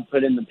key fob,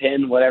 put in the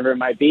PIN, whatever it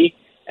might be,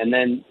 and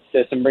then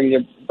the system brings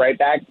it right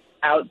back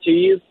out to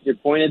you. You're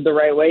pointed the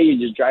right way, you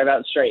just drive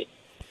out straight.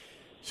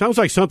 Sounds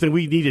like something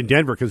we need in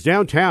Denver, because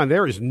downtown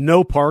there is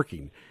no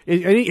parking.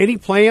 Any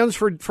plans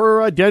for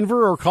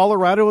Denver or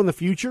Colorado in the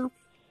future?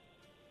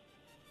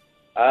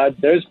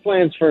 There's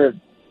plans for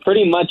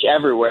pretty much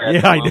everywhere.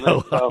 Yeah, I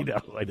know.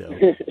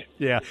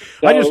 Yeah,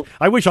 so,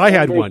 I wish I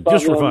had one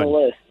just for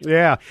fun.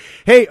 Yeah.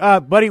 Hey,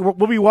 buddy,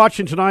 we'll be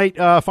watching tonight,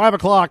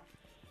 5:00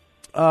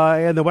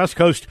 in the West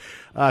Coast,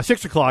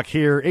 6:00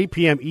 here, 8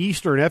 p.m.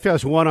 Eastern,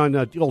 FS1 on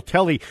the old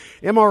telly,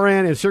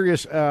 MRN and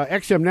Sirius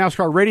XM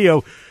NASCAR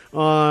radio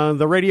on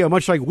the radio,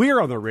 much like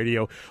we're on the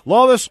radio.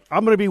 Lawless,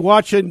 I'm going to be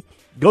watching.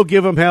 Go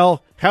give them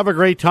hell. Have a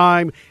great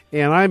time.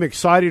 And I'm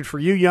excited for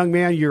you, young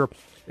man. You're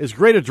as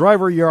great a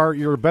driver you are.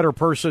 You're a better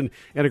person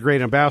and a great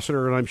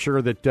ambassador. And I'm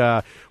sure that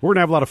we're going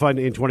to have a lot of fun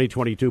in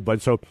 2022,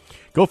 bud. So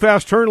go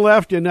fast, turn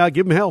left, and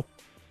give them hell.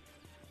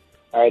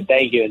 All right,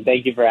 thank you. And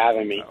thank you for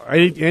having me.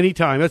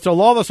 Anytime. That's a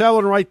Lawless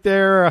Alan right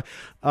there.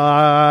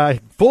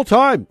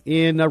 Full-time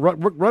in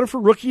running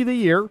for Rookie of the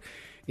Year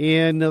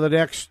in the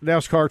next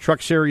NASCAR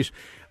Truck Series.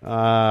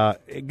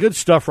 Good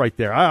stuff right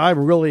there. I'm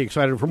really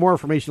excited. For more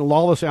information,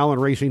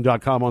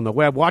 lawlessalanracing.com on the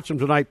web. Watch them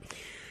tonight.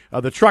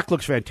 The truck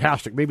looks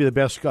fantastic. Maybe the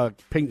best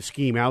paint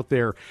scheme out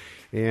there.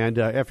 And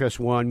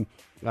FS1,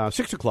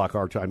 6:00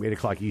 our time,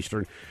 8:00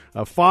 Eastern,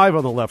 5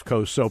 on the left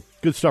coast. So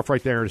good stuff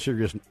right there in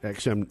Sirius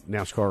XM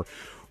NASCAR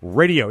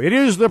radio. It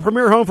is the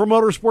premier home for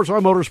motorsports.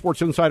 I'm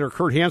Motorsports Insider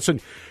Kurt Hansen.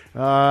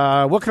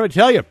 What can I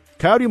tell you?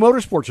 Coyote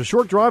Motorsports, a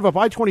short drive up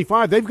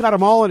I-25. They've got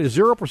them all in a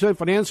 0%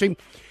 financing.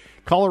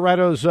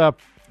 Colorado's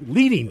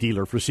leading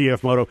dealer for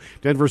CF Moto,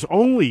 Denver's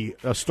only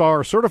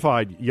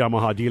star-certified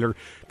Yamaha dealer.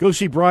 Go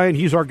see Brian.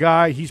 He's our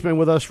guy. He's been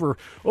with us for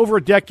over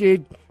a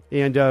decade,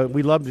 and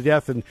we love him to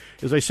death. And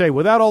as I say,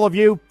 without all of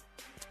you,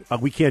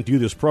 we can't do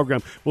this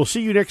program. We'll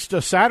see you next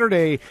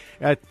Saturday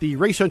at the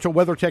Race Central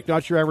WeatherTech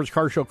Not Your Average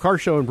Car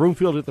Show in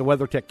Broomfield at the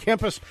WeatherTech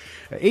campus,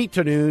 8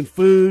 to noon,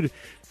 food,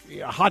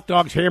 hot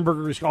dogs,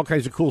 hamburgers, all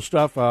kinds of cool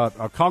stuff.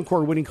 A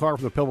Concours winning car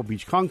from the Pebble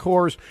Beach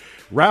Concours,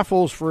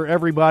 raffles for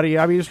everybody.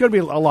 I mean, it's going to be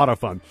a lot of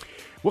fun.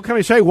 What can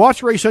I say?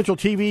 Watch Race Central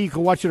TV. You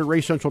can watch it at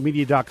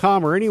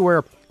racecentralmedia.com or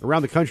anywhere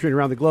around the country and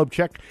around the globe.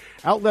 Check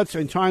outlets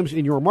and times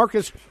in your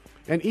markets,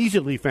 and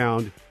easily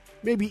found,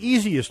 maybe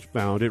easiest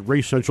found, at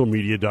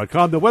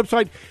racecentralmedia.com, the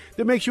website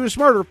that makes you a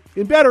smarter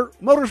and better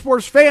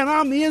motorsports fan.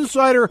 I'm the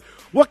insider.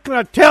 What can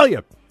I tell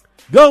you?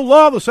 Go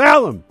Lawless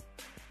Alan.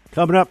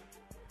 Coming up,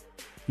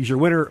 he's your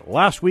winner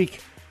last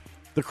week.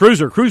 The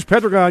Cruiser, Cruz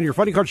Pedregon, your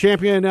funny car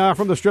champion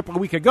from the Strip a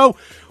week ago.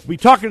 We'll be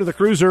talking to the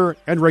Cruiser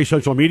and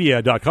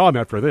racecentralmedia.com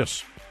after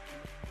this.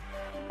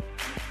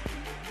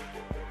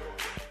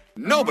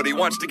 Nobody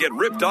wants to get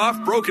ripped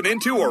off, broken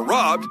into, or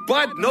robbed,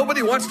 but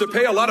nobody wants to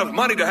pay a lot of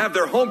money to have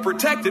their home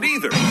protected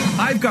either.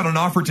 I've got an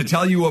offer to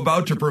tell you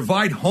about to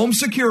provide home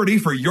security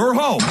for your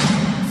home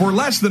for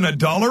less than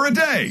 $1 a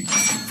day.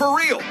 For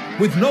real,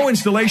 with no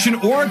installation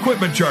or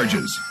equipment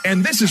charges.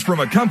 And this is from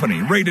a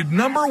company rated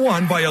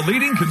 #1 by a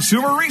leading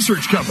consumer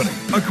research company.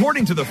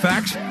 According to the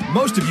facts,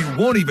 most of you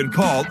won't even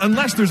call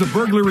unless there's a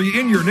burglary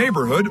in your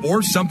neighborhood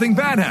or something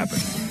bad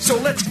happens. So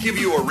let's give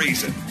you a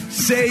reason.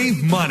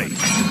 Save money.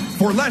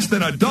 For less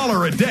than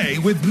 $1 a day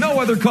with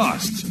no other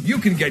costs, you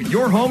can get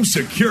your home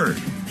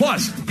secured.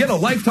 Plus, get a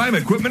lifetime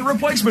equipment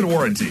replacement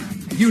warranty.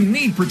 You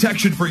need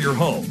protection for your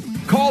home.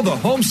 Call the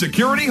Home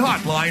Security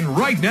Hotline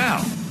right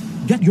now.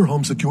 Get your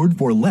home secured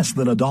for less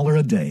than $1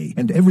 a day,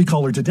 and every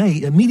caller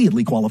today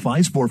immediately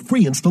qualifies for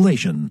free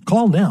installation.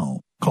 Call now.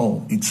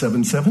 Call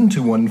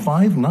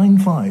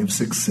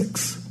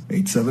 877-215-9566.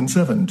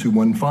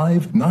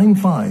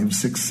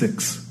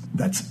 877-215-9566.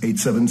 That's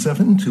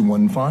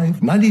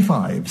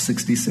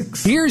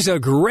 877-215-9566. Here's a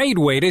great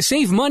way to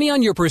save money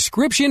on your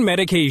prescription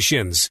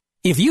medications.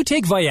 If you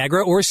take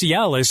Viagra or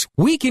Cialis,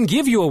 we can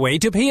give you a way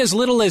to pay as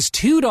little as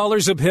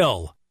 $2 a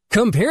pill.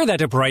 Compare that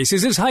to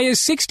prices as high as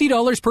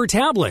 $60 per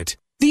tablet.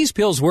 These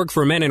pills work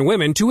for men and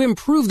women to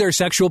improve their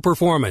sexual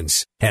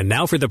performance. And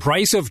now for the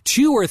price of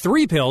 2 or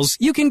 3 pills,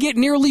 you can get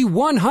nearly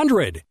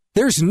 100.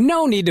 There's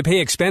no need to pay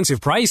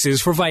expensive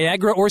prices for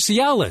Viagra or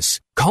Cialis.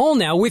 Call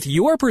now with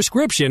your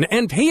prescription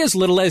and pay as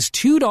little as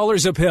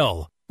 $2 a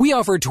pill. We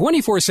offer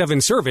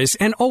 24/7 service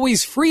and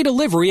always free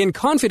delivery and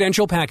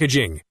confidential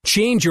packaging.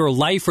 Change your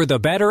life for the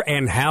better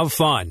and have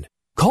fun.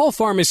 Call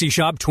Pharmacy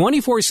Shop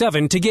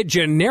 24/7 to get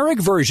generic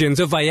versions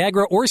of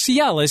Viagra or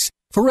Cialis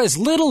for as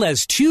little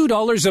as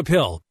 $2 a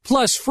pill,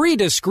 plus free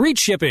discreet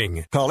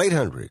shipping. Call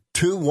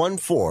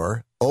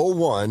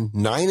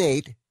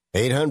 800-214-0198.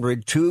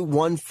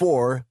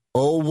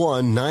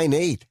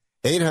 800-214-0198.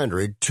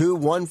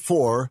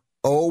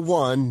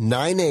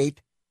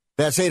 800-214-0198.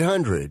 That's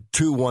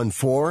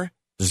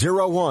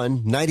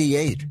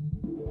 800-214-0198.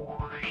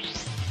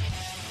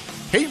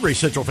 Hey, Race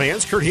Central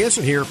fans, Kurt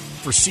Hansen here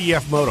for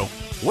CF Moto.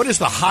 What is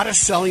the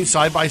hottest selling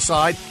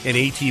side-by-side and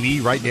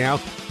ATV right now?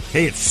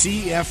 Hey, it's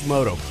CF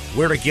Moto.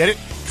 Where to get it?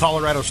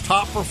 Colorado's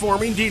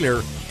top-performing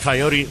dealer,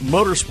 Coyote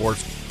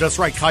Motorsports. That's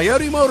right,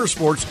 Coyote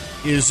Motorsports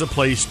is the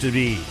place to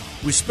be.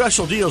 With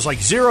special deals like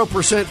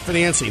 0%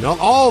 financing on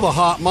all the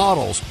hot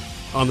models,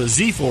 on the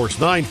Z-Force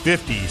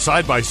 950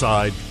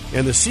 side-by-side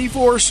and the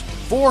C-Force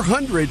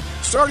 400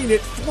 starting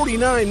at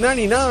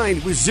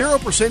 $49.99 with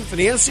 0%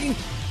 financing.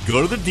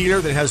 Go to the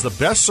dealer that has the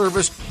best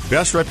service,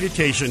 best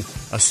reputation,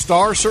 a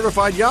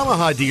star-certified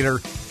Yamaha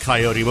dealer.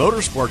 Coyote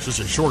Motorsports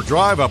is a short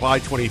drive up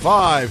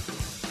I-25.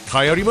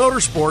 Coyote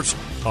Motorsports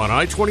on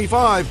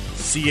I-25,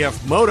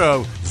 CF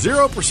Moto,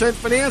 0%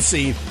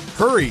 financing.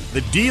 Hurry,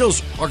 the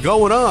deals are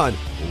going on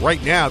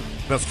right now.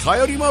 That's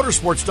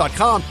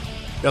CoyoteMotorsports.com.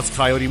 That's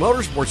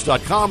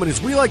CoyoteMotorsports.com. And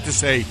as we like to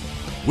say,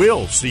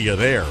 we'll see you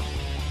there.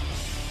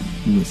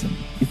 Listen,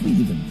 if we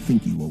even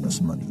think you owe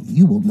us money,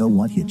 you will know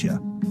what hit you.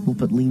 We'll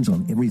put liens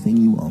on everything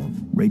you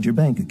own. Raid your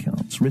bank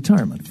accounts,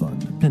 retirement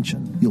fund,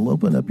 pension. You'll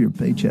open up your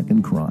paycheck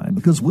and cry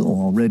because we'll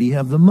already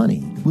have the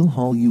money. We'll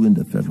haul you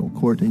into federal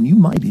court and you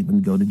might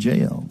even go to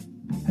jail.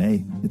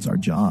 Hey, it's our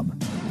job.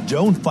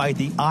 Don't fight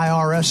the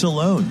IRS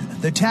alone.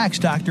 The Tax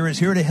Doctor is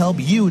here to help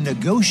you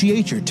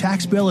negotiate your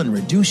tax bill and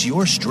reduce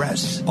your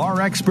stress.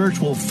 Our experts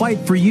will fight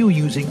for you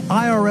using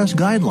IRS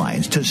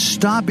guidelines to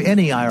stop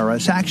any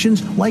IRS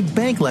actions like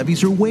bank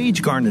levies or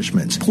wage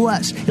garnishments.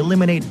 Plus,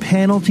 eliminate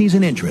penalties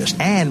and interest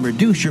and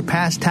reduce your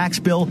past tax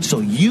bill so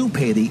you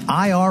pay the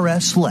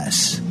IRS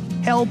less.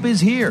 Help is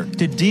here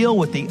to deal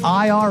with the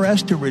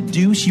IRS to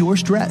reduce your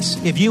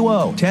stress. If you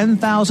owe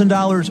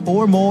 $10,000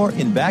 or more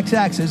in back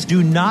taxes,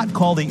 do not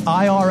call the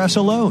IRS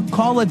alone.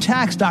 Call a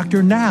tax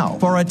doctor now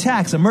for a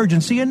tax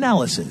emergency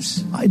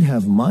analysis. I'd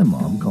have my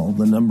mom call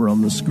the number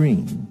on the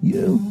screen.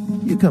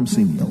 You come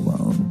see me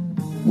alone.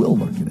 We'll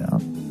work it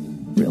out.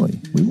 Really,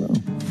 we will.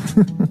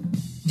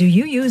 Do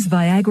you use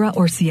Viagra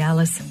or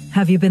Cialis?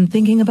 Have you been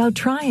thinking about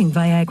trying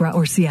Viagra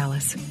or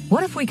Cialis?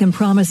 What if we can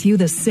promise you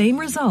the same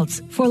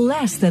results for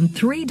less than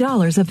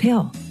 $3 a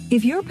pill?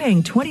 If you're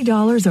paying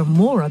 $20 or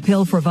more a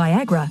pill for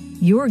Viagra,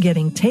 you're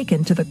getting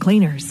taken to the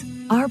cleaners.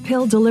 Our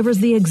pill delivers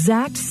the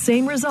exact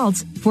same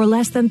results for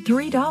less than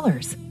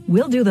 $3.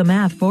 We'll do the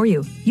math for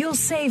you. You'll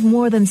save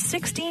more than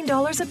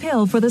 $16 a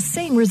pill for the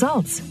same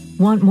results.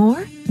 Want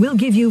more? We'll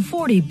give you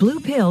 40 blue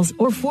pills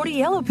or 40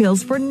 yellow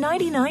pills for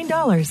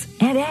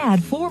 $99 and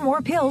add 4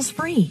 more pills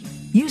free.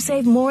 You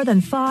save more than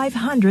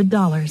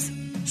 $500.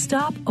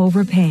 Stop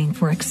overpaying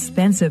for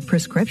expensive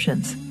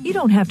prescriptions. You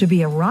don't have to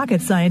be a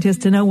rocket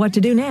scientist to know what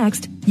to do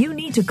next. You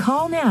need to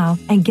call now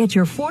and get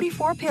your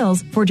 44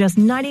 pills for just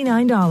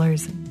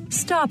 $99.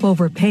 Stop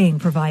overpaying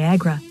for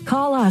Viagra.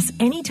 Call us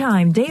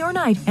anytime, day or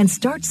night, and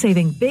start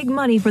saving big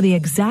money for the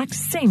exact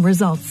same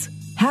results.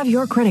 Have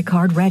your credit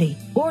card ready.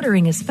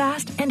 Ordering is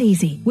fast and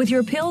easy with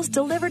your pills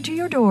delivered to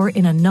your door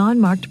in a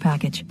non-marked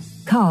package.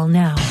 Call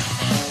now.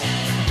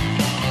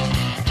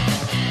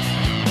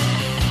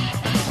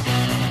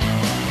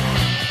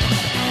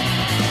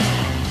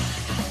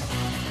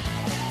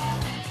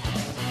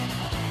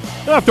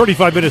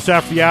 35 minutes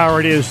after the hour,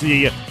 it is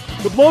the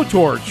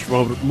blowtorch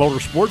from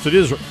Motorsports. It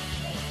is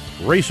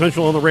Race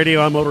Central on the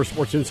radio. I'm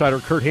Motorsports Insider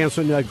Kurt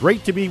Hansen.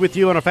 Great to be with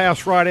you on a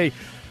Fast Friday.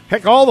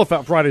 Heck, all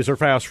the Fridays are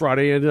Fast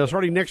Friday. And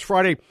starting next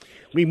Friday,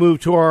 we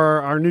move to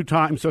our new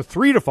time, so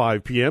 3 to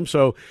 5 p.m.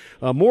 So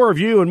more of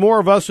you and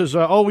more of us is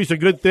always a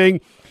good thing.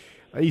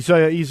 He's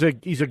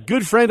a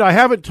good friend. I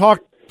haven't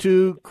talked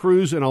to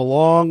Cruz in a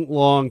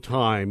long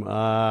time.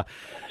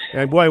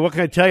 And boy, what can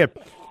I tell you?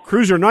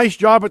 Cruiser, nice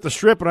job at the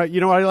strip, and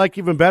I like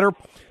even better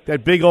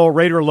that big old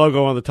Raider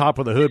logo on the top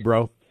of the hood,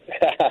 bro.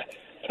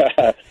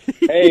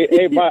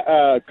 hey,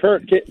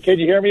 Kurt, can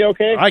you hear me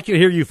okay? I can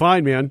hear you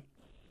fine, man.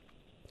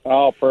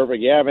 Oh,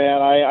 perfect. Yeah,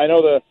 man. I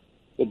know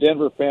the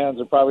Denver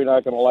fans are probably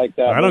not going to like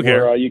that. I don't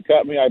care. You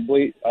cut me, I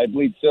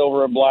bleed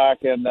silver and black,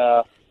 and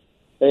I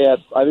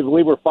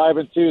believe we're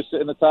 5-2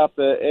 sitting atop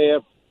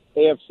the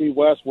AFC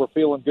West. We're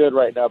feeling good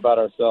right now about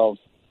ourselves.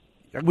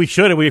 We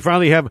should, and we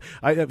finally have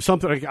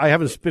something I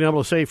haven't been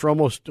able to say for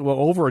almost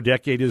over a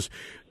decade is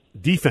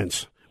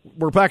defense.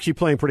 We're actually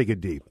playing pretty good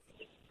deep.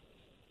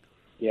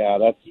 Yeah,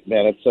 it's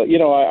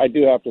I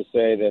do have to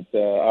say that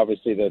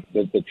obviously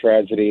the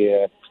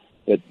tragedy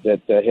that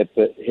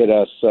hit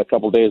us a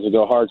couple of days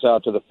ago. Hearts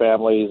out to the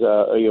families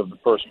of the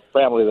person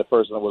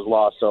that was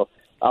lost. So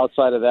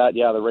outside of that,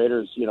 yeah, the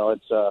Raiders.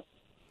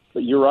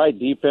 But you're right.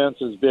 Defense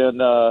has been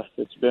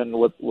it's been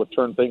what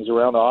turned things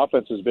around. The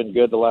offense has been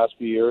good the last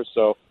few years.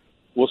 So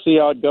we'll see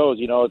how it goes.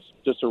 It's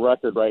just a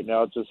record right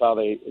now. It's just how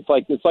it's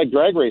like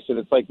drag racing.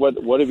 It's like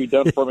what have you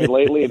done for me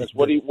lately? And it's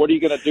what are you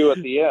going to do at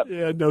the end?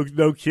 Yeah,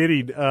 no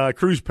kidding.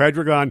 Cruz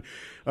Pedregon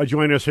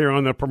joined us here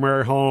on the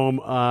Premier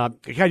Home.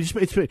 I've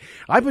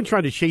been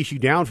trying to chase you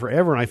down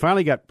forever, and I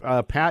finally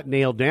got Pat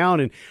nailed down.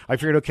 And I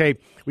figured, okay,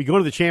 we go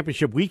to the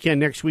championship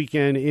weekend next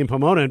weekend in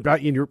Pomona,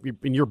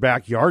 in your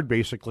backyard,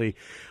 basically.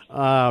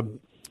 And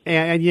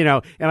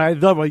I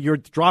love what you're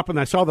dropping.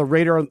 I saw the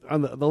Raider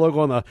on the logo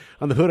on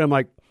the hood. I'm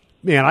like,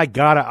 man, I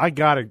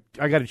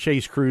gotta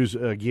chase Cruz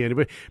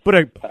again. But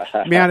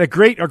a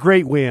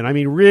great win. I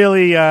mean,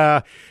 really,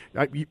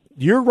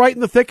 you're right in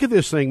the thick of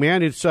this thing,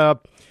 man. It's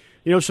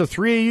it's the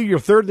three of you. You're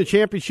third in the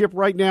championship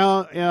right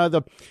now.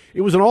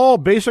 It was an all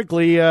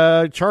basically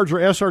Charger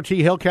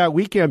SRT Hellcat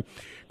weekend.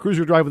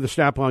 Cruiser driving the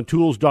Snap-on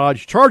Tools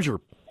Dodge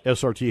Charger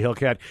SRT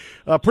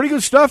Hellcat. Pretty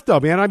good stuff, though,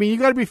 man. I mean, you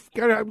got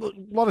a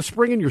lot of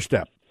spring in your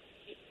step.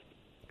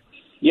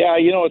 Yeah,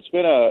 it's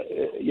been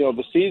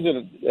the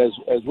season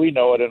as we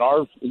know it,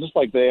 just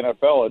like the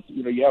NFL. It's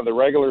you have the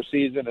regular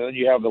season, and then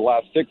you have the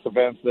last 6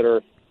 events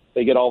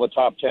they get all the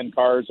top 10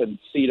 cars and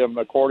seed them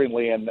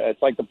accordingly, and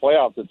it's like the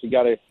playoffs. It's you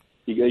got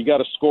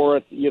to score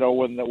it,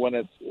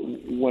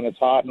 when it's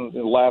hot in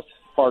the last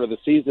part of the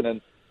season,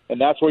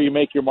 and that's where you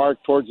make your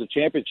mark towards the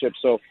championship.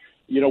 So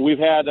we've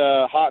had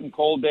hot and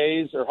cold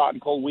days or hot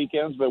and cold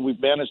weekends, but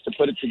we've managed to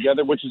put it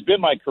together, which has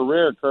been my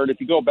career, Kurt. If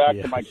you go back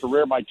to my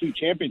career, my 2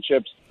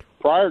 championships.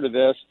 Prior to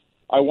this,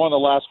 I won the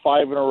last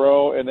 5 in a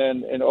row, and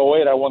then in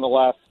 2008, I won the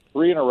last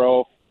 3 in a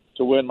row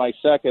to win my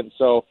second.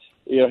 So,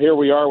 here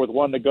we are with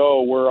 1 to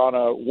go. We're on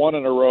a 1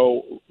 in a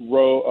row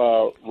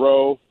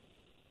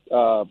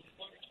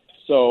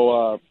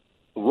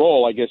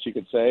roll, I guess you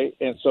could say.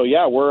 And so,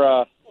 yeah,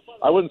 we're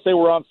I wouldn't say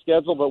we're on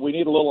schedule, but we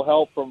need a little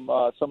help from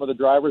some of the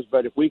drivers.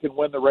 But if we can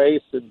win the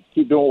race and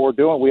keep doing what we're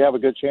doing, we have a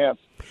good chance.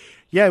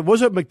 Yeah,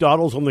 was it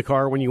McDonald's on the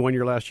car when you won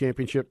your last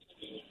championship?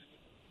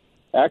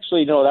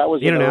 Actually, no, that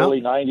was in the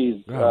early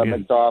 90s,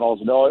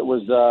 McDonald's. No, it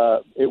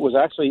was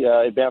actually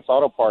Advanced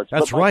Auto Parts.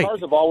 That's but my right. cars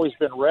have always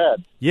been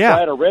red. Yeah. So I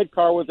had a red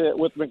car with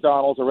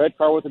McDonald's, a red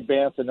car with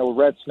Advanced, and a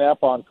red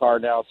Snap-on car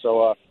now.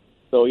 So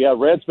yeah,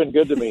 red's been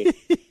good to me.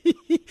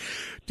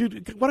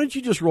 Dude, why don't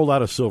you just roll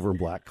out a silver and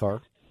black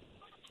car?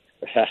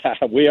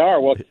 We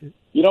are. Well,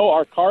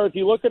 our car, if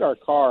you look at our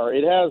car,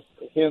 it has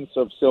hints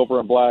of silver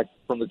and black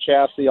from the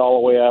chassis all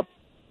the way up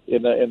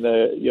in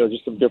the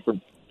just some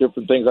different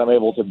things I'm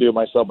able to do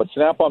myself. But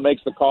Snap-on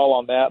makes the call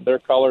on that. Their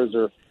colors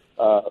are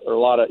or a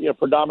lot of,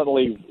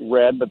 predominantly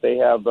red, but they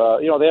have,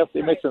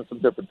 they mix in some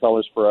different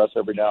colors for us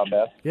every now and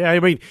then. Yeah, I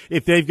mean,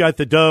 if they've got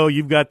the dough,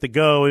 you've got the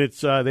go, and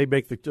it's they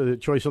make the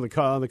choice on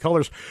the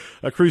colors.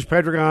 Cruz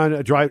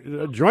Pedregon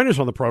join us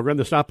on the program.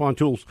 The Snap-on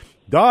Tools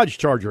Dodge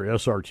Charger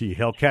SRT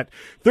Hellcat,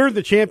 third in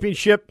the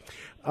championship.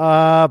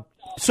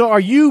 So are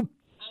you?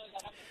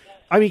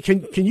 I mean,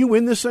 can you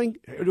win this thing?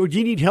 Or do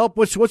you need help?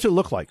 What's it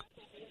look like?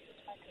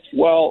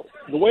 Well,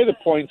 the way the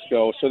points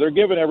go, so they're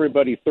giving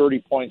everybody 30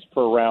 points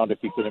per round if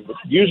you can.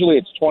 Usually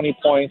it's 20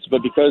 points,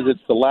 but because it's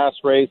the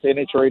last race,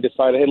 NHRA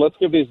decided, hey, let's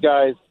give these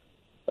guys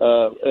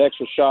an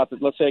extra shot.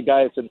 Let's say a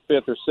guy that's in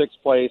 5th or 6th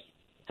place,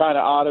 kind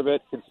of out of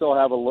it, can still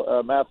have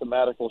a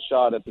mathematical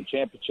shot at the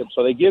championship.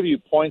 So they give you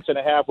points and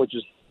a half, which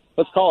is,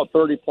 let's call it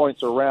 30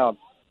 points a round.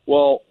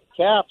 Well,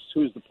 Caps,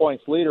 who's the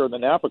points leader in the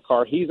Napa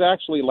car, he's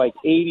actually like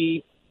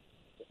 80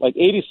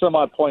 some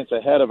odd points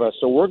ahead of us.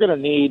 So we're going to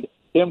need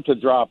him to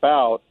drop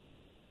out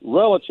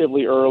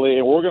relatively early,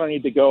 and we're going to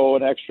need to go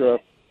an extra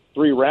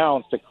 3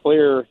 rounds to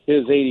clear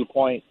his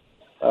 80-point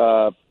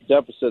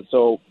deficit.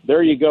 So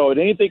there you go. And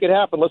anything could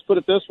happen. Let's put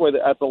it this way.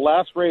 At the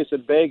last race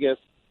in Vegas,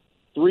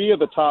 3 of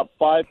the top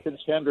 5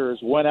 contenders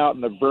went out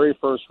in the very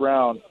first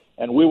round,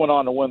 and we went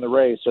on to win the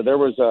race. So there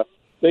was a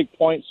big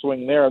point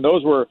swing there, and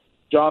those were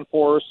John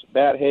Force,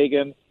 Matt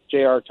Hagan,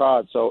 J.R.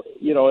 Todd. So,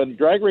 in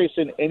drag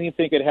racing,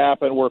 anything could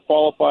happen. We're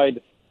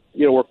qualified.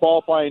 Where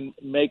qualifying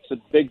makes a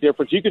big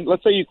difference.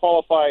 Let's say you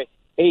qualify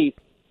 8th,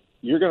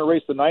 you're going to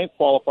race the 9th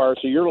qualifier,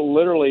 so you're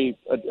literally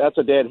that's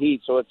a dead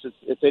heat. So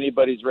it's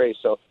anybody's race.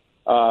 So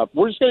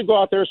we're just going to go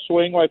out there,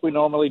 swing like we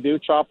normally do,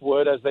 chop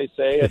wood, as they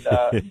say, and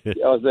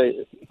as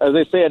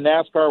they say in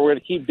NASCAR, we're going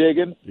to keep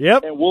digging.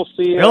 Yep. And we'll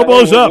see.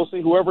 Elbows up. We'll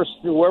see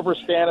whoever's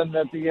standing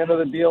at the end of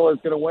the deal is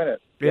going to win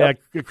it. Yeah,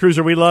 yep.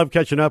 Cruiser, we love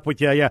catching up with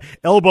you. Yeah,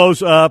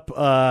 elbows up.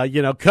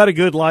 Cut a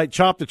good light,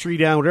 chop the tree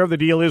down, whatever the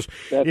deal is.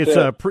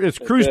 It's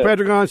Cruz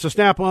Pedregon. It's a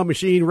Snap-on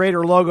machine.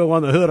 Raider logo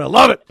on the hood. I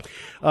love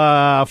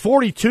it.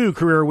 42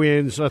 career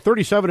wins,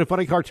 37 in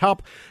Funny Car,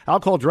 top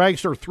alcohol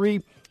dragster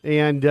 3,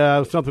 and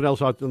something else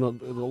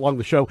along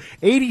the show.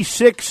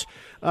 86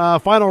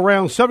 final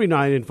round,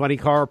 79 in Funny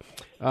Car.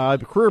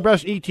 Career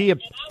best ET of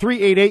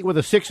 388 with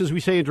a 6, as we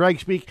say in drag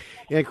speak,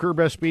 and career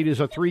best speed is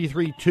a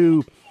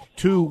 332.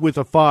 2 with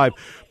a 5.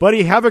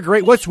 Buddy, have a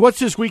great... What's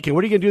this weekend?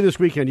 What are you going to do this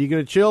weekend? Are you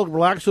going to chill,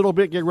 relax a little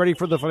bit, get ready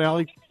for the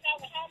finale?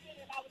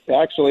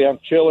 Actually, I'm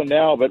chilling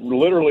now, but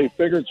literally,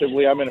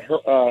 figuratively, I'm in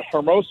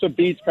Hermosa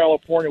Beach,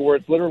 California, where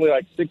it's literally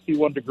like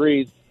 61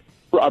 degrees.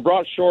 I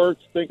brought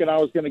shorts thinking I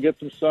was going to get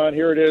some sun.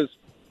 Here it is,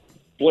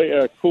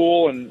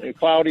 cool and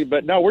cloudy.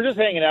 But no, we're just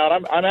hanging out.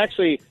 I'm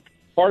actually...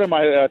 Part of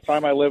my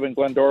time I live in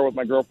Glendora with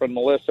my girlfriend,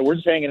 Melissa. We're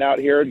just hanging out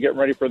here and getting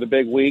ready for the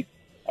big week.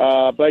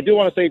 But I do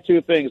want to say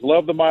 2 things.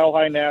 Love the Mile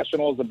High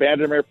Nationals, the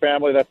Bandemere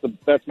family.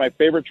 That's my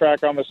favorite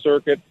track on the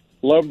circuit.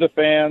 Love the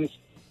fans,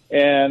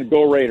 and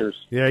go Raiders.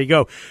 There you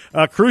go.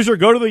 Cruiser,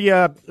 go to the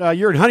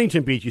you're in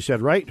Huntington Beach, you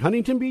said, right?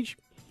 Huntington Beach?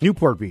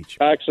 Newport Beach.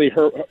 Actually,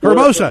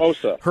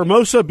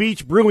 Hermosa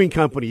Beach Brewing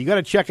Company. You got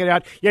to check it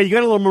out. Yeah, you got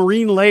a little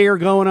marine layer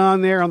going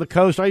on there on the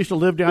coast. I used to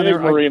live down there.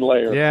 Marine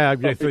layer.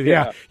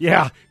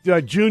 Yeah.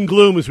 June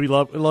gloom, as we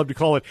love to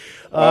call it.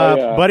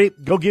 Buddy,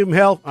 go give them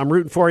hell. I'm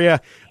rooting for you.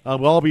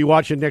 We'll all be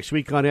watching next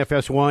week on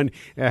FS1.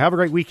 Have a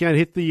great weekend.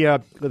 Hit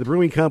the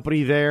brewing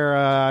company there.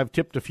 I've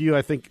tipped a few,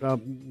 I think,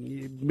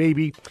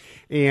 maybe,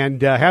 and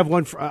have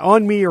one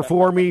on me or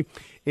for me,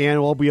 and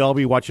I'll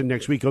be watching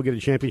next week. Go get a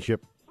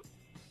championship.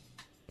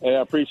 Hey,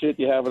 I appreciate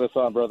you having us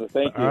on, brother.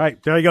 Thank you. All right,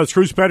 there you go. It's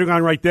Cruz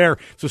Pedregon right there.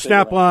 So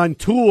Snap-on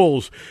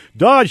Tools,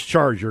 Dodge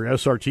Charger,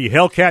 SRT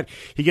Hellcat.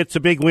 He gets a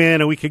big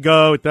win a week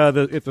ago at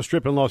the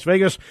Strip in Las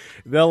Vegas.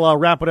 They'll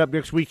wrap it up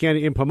next weekend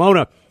in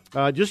Pomona.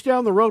 Just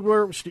down the road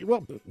where,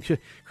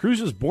 Cruz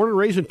is born and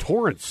raised in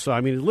Torrance. I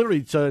mean,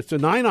 literally, it's a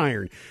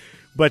 9-iron.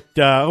 But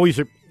he's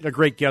a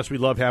great guest. We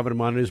love having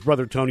him on. And his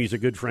brother Tony's a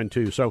good friend,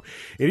 too. So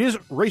it is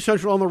Race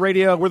Central on the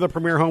radio. We're the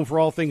premier home for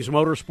all things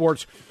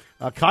motorsports.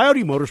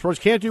 Coyote Motorsports,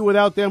 can't do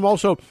without them.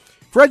 Also,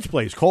 Fred's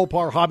Place,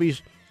 Colpar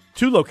Hobbies,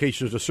 2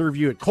 locations to serve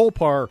you at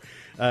colpar.com.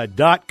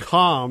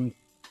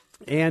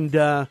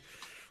 And,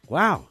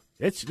 wow,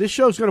 this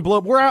show's going to blow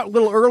up. We're out a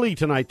little early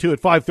tonight, too, at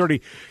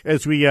 5:30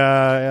 as we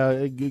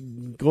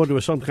go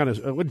into some kind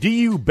of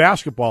DU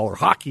basketball or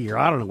hockey, or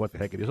I don't know what the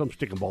heck it is, some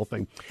stick and ball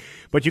thing.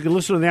 But you can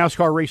listen to the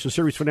NASCAR Races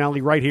Series finale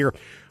right here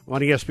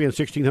on ESPN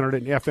 1600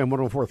 and FM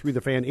 104.3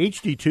 The Fan,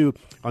 HD2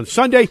 on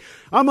Sunday.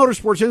 I'm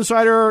Motorsports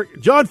Insider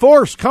John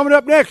Force, coming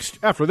up next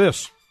after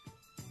this.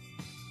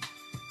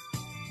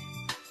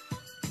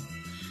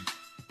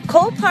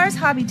 Colpar's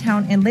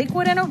Hobbytown in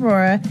Lakewood and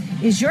Aurora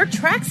is your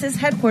Traxxas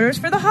headquarters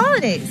for the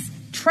holidays.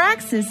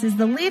 Traxxas is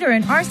the leader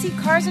in RC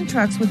cars and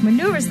trucks with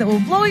maneuvers that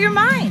will blow your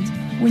mind.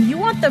 When you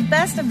want the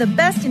best of the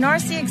best in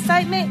RC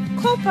excitement,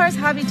 Colpar's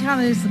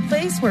Hobbytown is the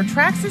place where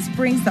Traxxas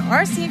brings the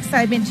RC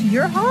excitement to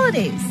your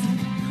holidays.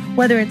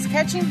 Whether it's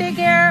catching big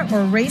air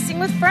or racing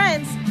with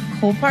friends,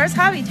 Colpar's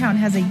Hobbytown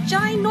has a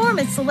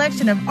ginormous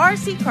selection of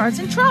RC cars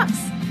and trucks.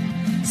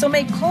 So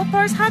make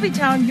Colpar's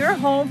Hobbytown your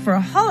home for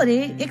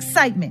holiday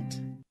excitement.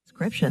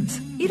 prescriptions.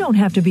 You don't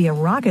have to be a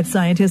rocket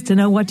scientist to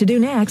know what to do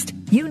next.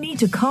 You need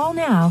to call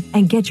now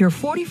and get your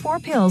 44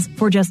 pills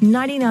for just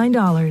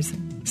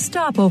 $99.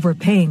 Stop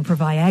overpaying for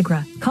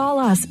Viagra. Call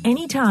us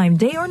anytime,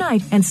 day or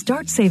night, and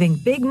start saving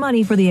big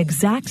money for the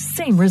exact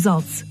same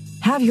results.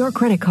 Have your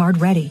credit card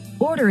ready.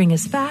 Ordering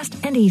is fast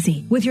and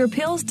easy with your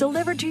pills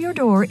delivered to your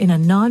door in a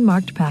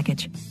non-marked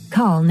package.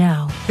 Call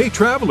now. Hey,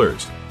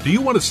 travelers, do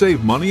you want to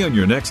save money on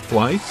your next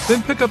flight?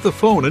 Then pick up the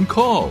phone and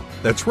call.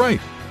 That's right,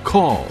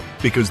 call,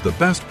 because the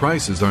best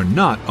prices are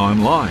not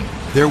online.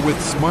 They're with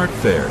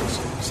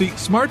SmartFares. See,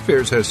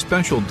 SmartFares has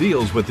special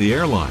deals with the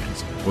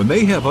airlines. When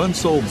they have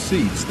unsold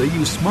seats, they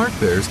use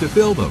SmartFares to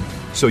fill them.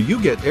 So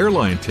you get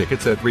airline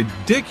tickets at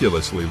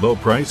ridiculously low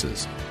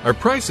prices. Our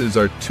prices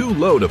are too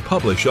low to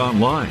publish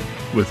online.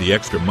 With the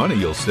extra money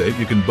you'll save,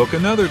 you can book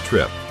another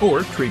trip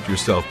or treat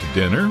yourself to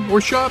dinner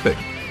or shopping.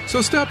 So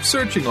stop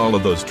searching all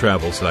of those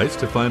travel sites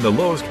to find the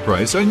lowest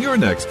price on your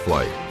next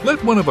flight.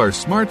 Let one of our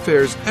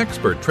SmartFares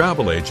expert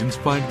travel agents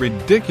find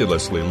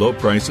ridiculously low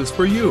prices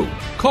for you.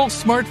 Call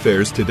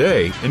SmartFares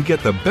today and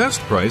get the best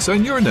price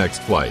on your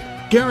next flight.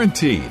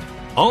 Guaranteed.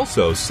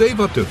 Also, save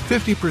up to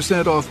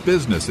 50% off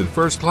business and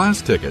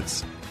first-class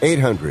tickets.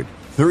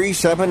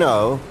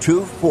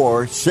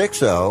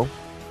 800-370-2460.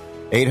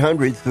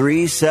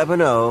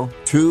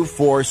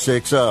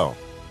 800-370-2460.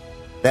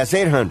 That's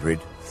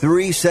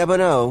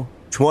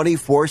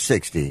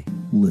 800-370-2460.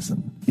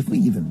 Listen, if we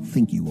even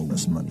think you owe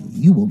us money,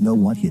 you will know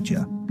what hit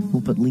you.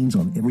 We'll put liens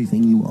on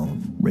everything you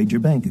own. Raid your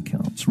bank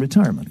accounts,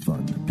 retirement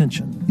fund,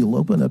 pension. You'll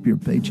open up your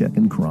paycheck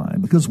and cry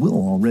because we'll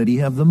already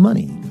have the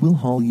money. We'll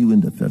haul you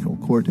into federal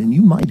court and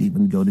you might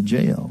even go to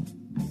jail.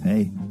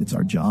 Hey, it's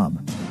our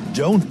job.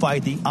 Don't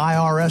fight the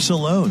IRS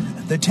alone.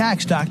 The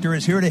Tax Doctor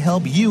is here to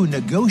help you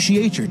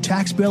negotiate your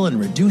tax bill and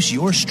reduce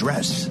your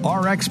stress.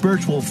 Our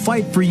experts will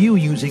fight for you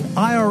using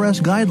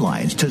IRS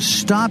guidelines to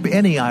stop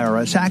any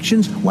IRS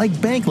actions like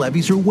bank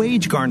levies or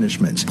wage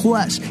garnishments.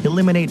 Plus,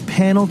 eliminate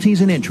penalties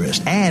and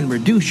interest and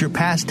reduce your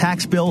past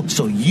tax bill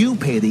so you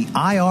pay the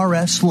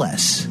IRS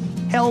less.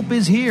 Help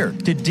is here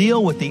to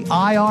deal with the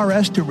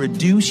IRS to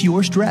reduce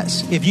your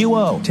stress. If you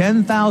owe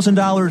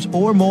 $10,000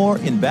 or more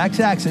in back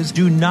taxes,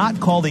 do not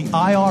call the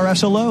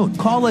IRS alone.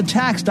 Call a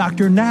tax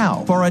doctor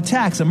now for a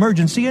tax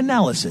emergency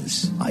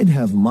analysis. I'd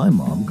have my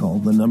mom call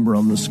the number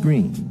on the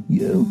screen.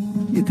 You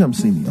come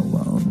see me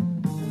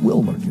alone.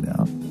 We'll work it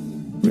out.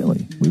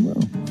 Really, we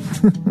will.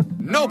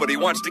 Nobody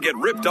wants to get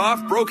ripped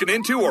off, broken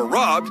into, or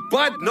robbed,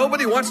 but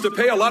nobody wants to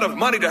pay a lot of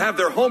money to have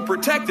their home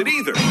protected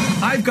either.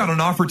 I've got an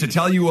offer to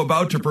tell you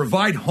about to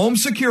provide home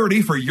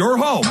security for your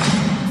home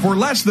for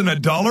less than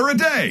 $1 a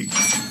day.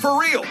 For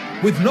real,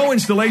 with no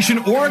installation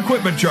or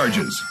equipment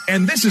charges.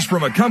 And this is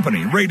from a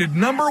company rated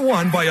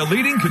 #1 by a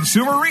leading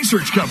consumer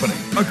research company.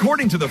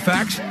 According to the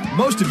facts,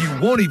 most of you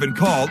won't even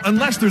call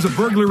unless there's a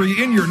burglary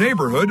in your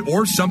neighborhood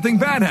or something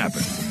bad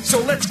happened. So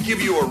let's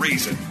give you a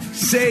reason.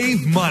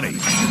 Save money.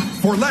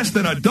 For less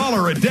than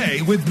 $1 a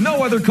day with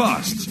no other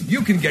costs,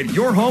 you can get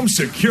your home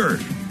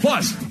secured.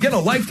 Plus, get a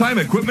lifetime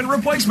equipment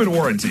replacement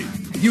warranty.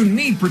 You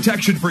need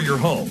protection for your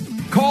home.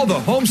 Call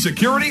the Home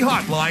Security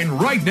Hotline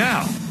right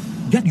now.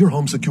 Get your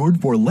home secured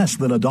for less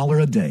than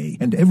 $1 a day,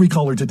 and every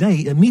caller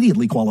today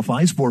immediately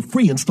qualifies for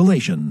free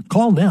installation.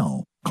 Call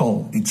now.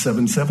 Call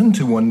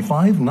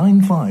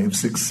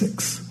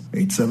 877-215-9566.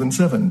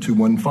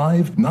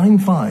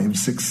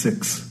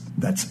 877-215-9566.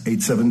 That's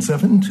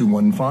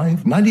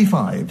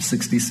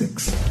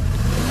 877-215-9566.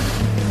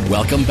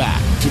 Welcome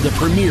back to the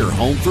premier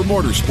home for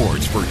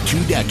motorsports for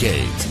 2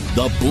 decades.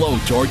 The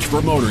blowtorch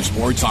for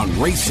motorsports on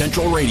Race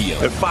Central Radio.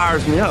 It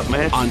fires me up,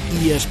 man. On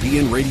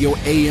ESPN Radio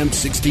AM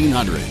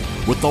 1600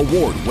 with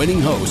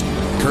award-winning host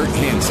Kurt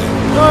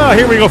Hansen.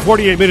 Here we go,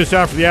 48 minutes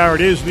after the hour.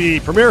 It is the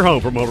premier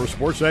home for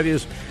motorsports. That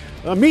is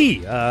me,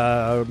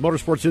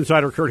 Motorsports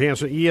Insider Kurt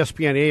Hansen,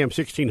 ESPN AM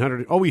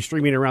 1600, always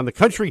streaming around the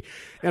country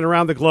and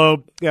around the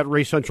globe at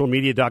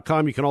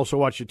RaceCentralMedia.com. You can also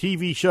watch the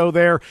TV show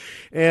there.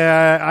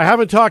 I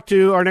haven't talked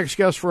to our next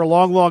guest for a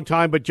long, long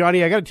time, but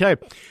Johnny, I got to tell you,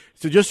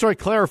 so just so I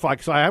clarify,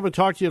 because I haven't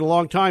talked to you in a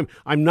long time,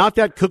 I'm not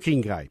that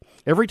cooking guy.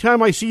 Every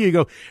time I see you, you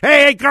go,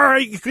 hey,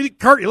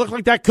 Kurt, you look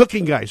like that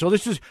cooking guy. So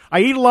this is,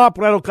 I eat a lot,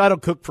 but I don't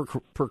cook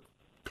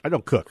I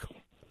don't cook.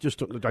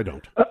 I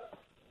don't.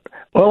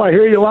 Well, I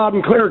hear you loud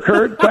and clear,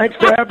 Kurt. Thanks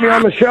for having me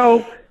on the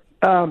show.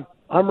 I'm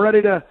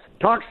ready to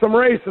talk some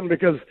racing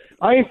because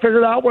I ain't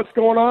figured out what's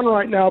going on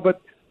right now,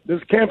 but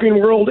this Camping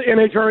World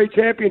NHRA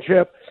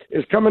Championship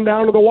is coming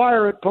down to the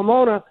wire at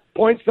Pomona, 1.5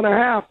 points.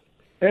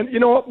 And, you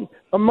know,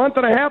 a month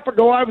and a half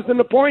ago, I was in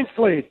the points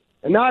lead,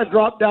 and now I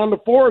dropped down to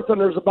 4th, and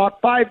there's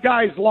about 5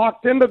 guys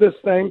locked into this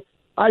thing.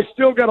 I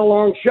still got a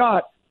long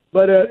shot,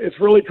 but it's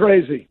really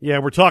crazy. Yeah,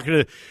 we're talking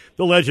to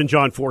the legend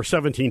John Force,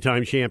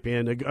 17-time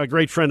champion, a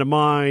great friend of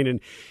mine, and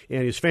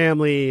his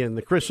family, and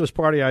the Christmas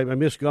party. I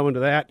miss going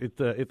to that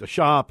at the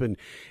shop, and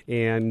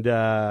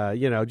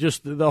you know,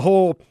 just the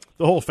whole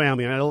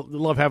family. I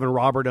love having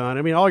Robert on.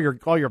 I mean, all your.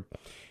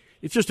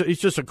 It's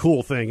just a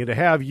cool thing, and to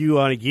have you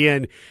on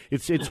again,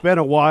 it's been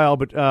a while,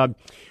 but I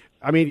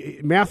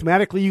mean,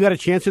 mathematically, you got a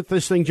chance at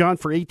this thing, John,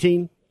 for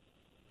 18.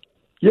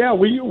 Yeah,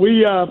 we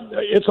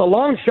it's a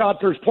long shot.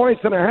 There's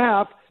points and a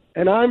half,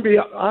 and I'm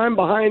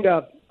behind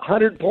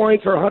 100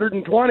 points or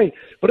 120.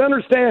 But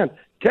understand,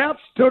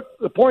 Caps took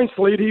the points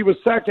lead. He was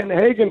second.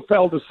 Hagen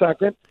fell to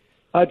second.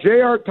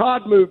 J.R.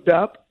 Todd moved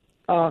up.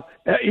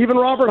 Even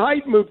Robert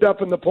Height moved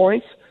up in the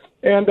points.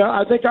 And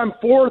I think I'm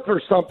fourth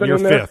or something. You're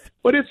in there. fifth.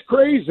 But it's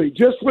crazy.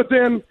 Just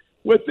within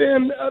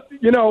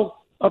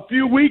a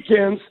few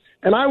weekends,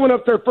 and I went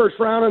up there first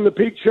round in the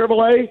Peak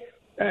Chevrolet,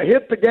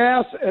 hit the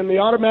gas, and the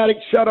automatic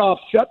shut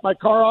my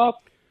car off.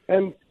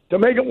 And to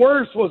make it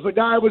worse was the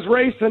guy I was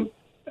racing.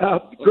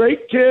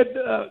 Great kid,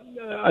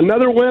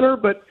 another winner,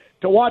 but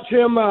to watch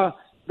him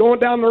going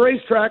down the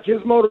racetrack, his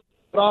motor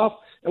got off,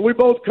 and we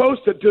both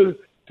coasted to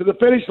the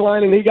finish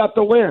line, and he got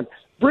the win.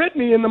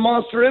 Brittany in the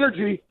Monster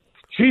Energy,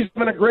 she's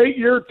been a great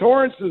year.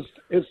 Torrance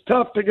is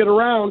tough to get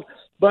around,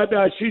 but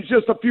she's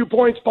just a few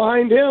points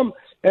behind him,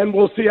 and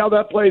we'll see how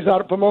that plays out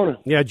at Pomona.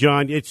 Yeah,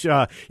 John, it's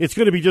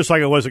going to be just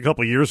like it was a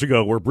couple of years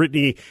ago, where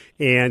Brittany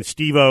and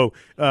Steve-O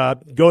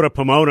go to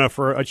Pomona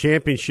for a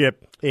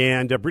championship,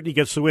 and Brittany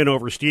gets the win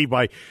over Steve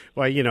by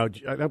I think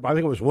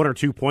it was 1 or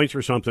 2 points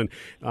or something.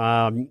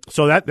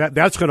 So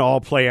that's going to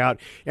all play out,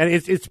 and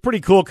it's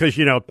pretty cool because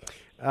your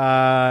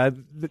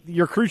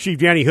crew chief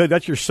Danny Hood,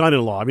 that's your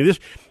son-in-law. I mean,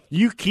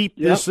 you keep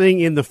this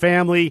thing in the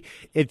family.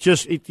 It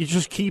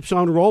just keeps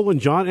on rolling,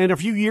 John. And a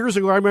few years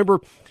ago, I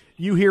remember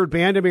you here at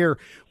Bandamere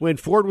when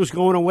Ford was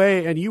going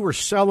away, and you were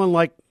selling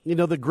like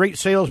the great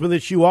salesman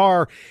that you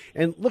are.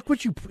 And look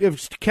what you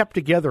have kept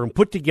together and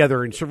put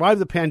together and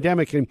survived the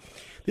pandemic. And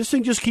this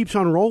thing just keeps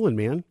on rolling,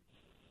 man.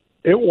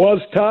 It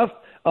was tough.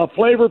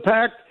 Flavor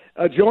Pack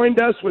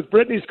joined us with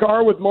Brittany's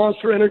car with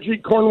Monster Energy.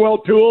 Cornwell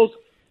Tools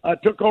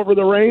took over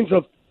the reins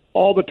of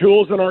all the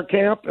tools in our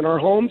camp and our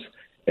homes.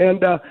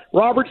 And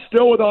Robert's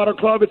still with Auto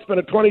Club. It's been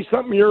a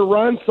 20-something year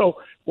run, so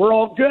we're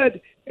all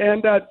good.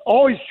 And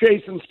always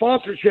chasing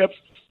sponsorships,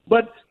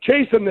 but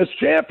chasing this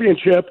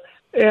championship.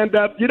 And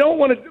you don't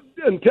want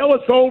to, until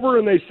it's over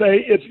and they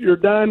say you're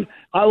done,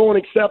 I won't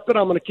accept it.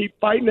 I'm going to keep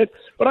fighting it.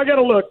 But I got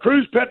to look.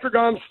 Cruz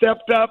Petragon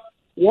stepped up,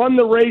 won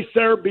the race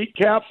there, beat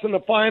Caps in the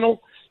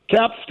final.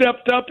 Caps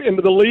stepped up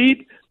into the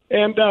lead.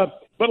 And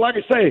but like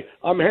I say,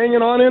 I'm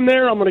hanging on in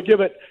there. I'm going to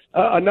give it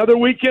another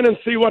weekend and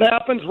see what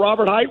happens.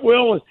 Robert Height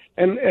will,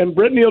 and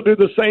Brittany will do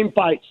the same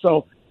fight.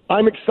 So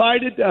I'm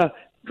excited.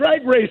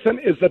 Drag racing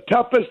is the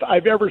toughest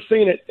I've ever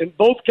seen it in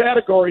both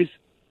categories.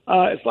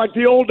 It's like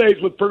the old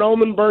days with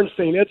Perdomo and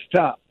Bernstein. It's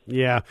tough.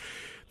 Yeah.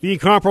 The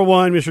incomparable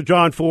one, Mr.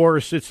 John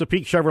Force. It's the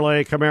Peak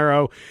Chevrolet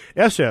Camaro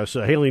SS,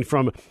 hailing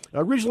from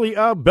originally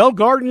Bell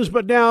Gardens,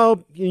 but now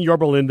in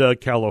Yorba Linda,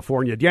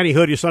 California. Danny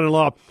Hood, your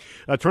son-in-law,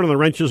 turning the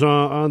wrenches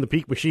on the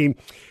Peak machine.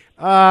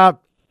 And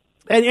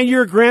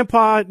you're a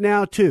grandpa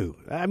now, too.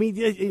 I mean,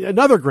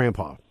 another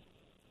grandpa.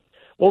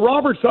 Well,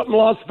 Robert's up in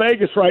Las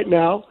Vegas right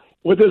now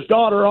with his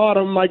daughter,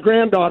 Autumn, my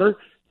granddaughter,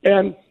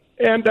 and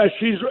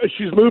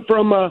she's moved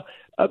from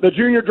the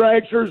junior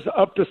dragsters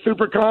up to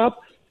Super Comp.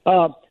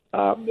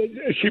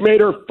 She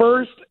made her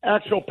first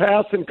actual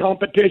pass in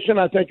competition.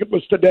 I think it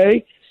was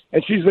today,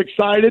 and she's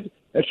excited,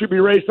 and she'll be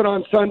racing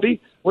on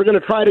Sunday. We're going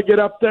to try to get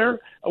up there.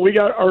 We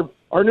got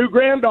our new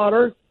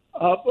granddaughter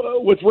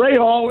with Ray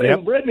Hall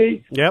and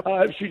Brittany. Yep.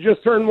 She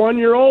just turned 1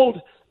 year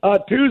old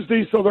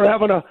Tuesday, so they're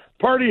having a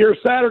party here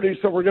Saturday.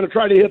 So we're going to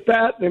try to hit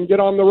that and get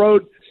on the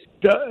road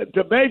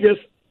to Vegas,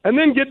 and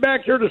then get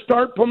back here to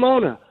start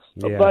Pomona.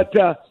 Yeah. But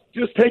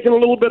just taking a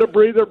little bit of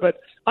breather. But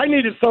I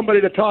needed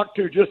somebody to talk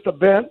to, just to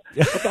vent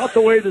about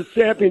the way the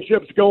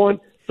championship's going.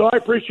 So I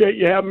appreciate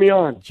you having me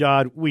on.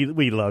 John,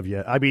 we love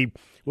you. I mean,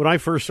 when I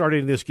first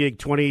started in this gig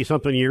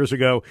 20-something years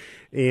ago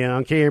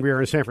on KMBR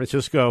in San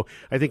Francisco,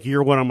 I think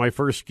you're one of my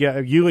first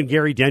guests. You and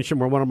Gary Densham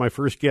were one of my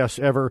first guests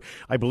ever.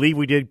 I believe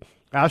we did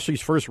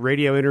Ashley's first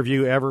radio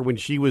interview ever when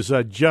she was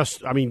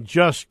just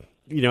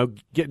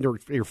getting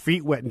her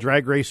feet wet in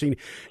drag racing.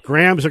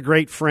 Graham's a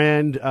great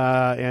friend,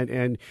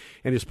 and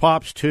his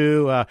pops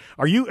too.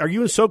 Are you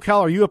in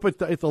SoCal? Are you up at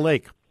the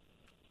lake?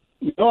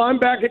 No, I'm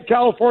back in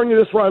California.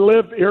 This is where I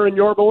live, here in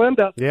Yorba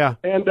Linda. Yeah.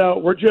 And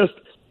we're just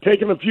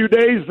taking a few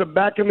days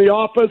back in the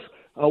office,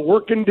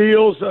 working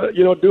deals,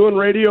 doing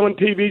radio and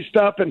TV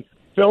stuff and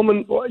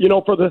filming, for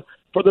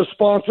the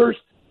sponsors.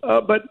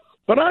 But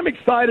I'm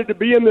excited to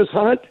be in this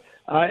hunt.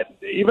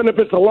 Even if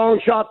it's a long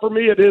shot for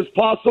me, it is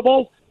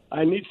possible.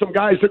 I need some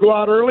guys to go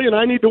out early, and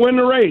I need to win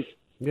the race.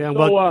 Yeah,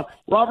 so,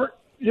 Robert,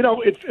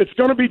 it's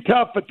going to be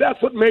tough, but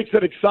that's what makes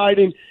it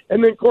exciting.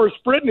 And then, of course,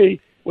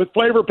 Brittany with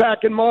Flavor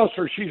Pack and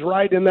Monster, she's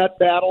right in that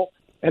battle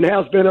and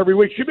has been every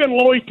week. She's been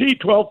Loy T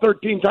 12,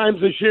 13 times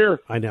this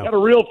year. I know. Got a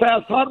real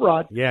fast hot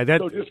rod. Yeah,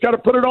 so just got to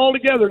put it all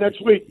together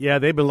next week. Yeah,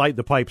 they've been lighting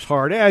the pipes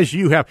hard, as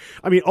you have.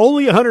 I mean,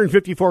 only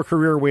 154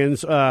 career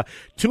wins,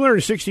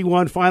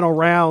 261 final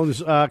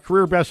rounds,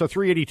 career best of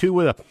 382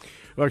 with a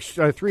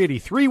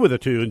 383 with a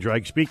 2 in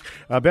drag speak.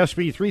 Best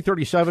speed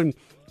 337,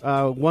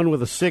 one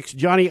with a 6.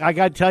 Johnny, I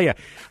got to tell you,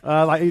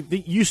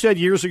 you said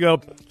years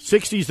ago,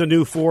 60 is the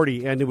new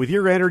 40. And with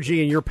your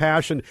energy and your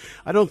passion,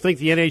 I don't think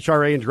the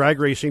NHRA and drag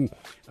racing,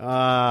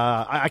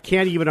 I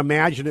can't even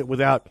imagine it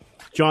without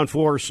John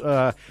Force,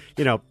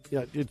 triggering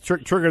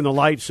the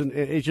lights. And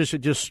it just,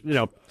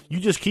 you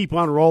just keep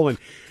on rolling.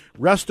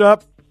 Rest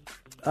up,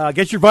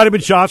 get your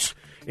vitamin shots.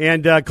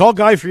 And call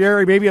Guy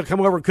Fieri. Maybe he'll come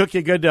over and cook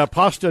you a good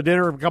pasta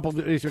dinner, a couple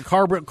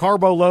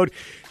carbo load.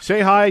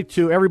 Say hi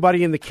to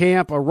everybody in the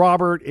camp,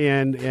 Robert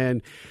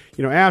and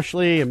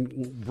Ashley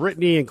and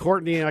Brittany and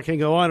Courtney. And I can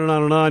go on and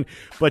on and on.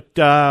 But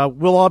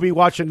we'll all be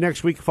watching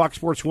next week, Fox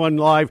Sports 1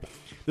 Live.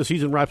 The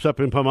season wraps up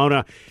in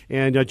Pomona.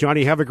 And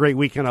Johnny, have a great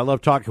weekend. I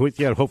love talking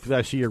with you, and hopefully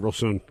I see you real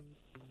soon.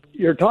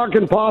 You're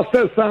talking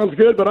pasta, sounds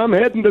good, but I'm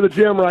heading to the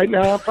gym right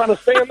now. I'm trying to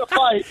stay in the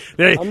fight.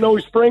 I'm no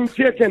spring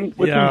chicken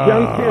with these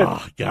young kids.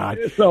 Oh, God.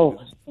 So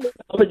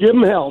I'm going to give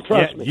them hell,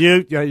 trust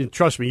me.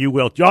 Trust me, you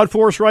will. John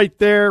Force right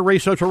there,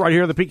 Race Central right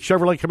here, the Peak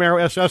Chevrolet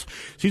Camaro SS.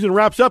 Season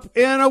wraps up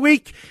in a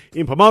week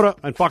in Pomona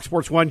on Fox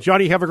Sports 1.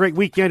 Johnny, have a great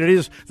weekend. It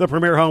is the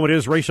premier home. It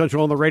is Race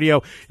Central on the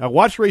radio.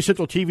 Watch Race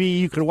Central TV.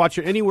 You can watch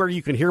it anywhere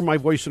you can hear my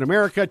voice in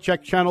America.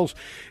 Check channels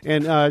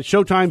and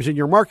showtimes in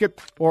your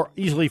market, or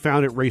easily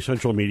found at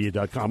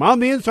RaceCentralMedia.com. I'm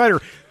the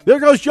Insider. There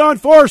goes John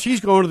Force. He's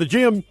going to the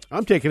gym.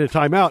 I'm taking a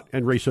time out,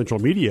 and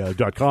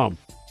RaceCentralMedia.com.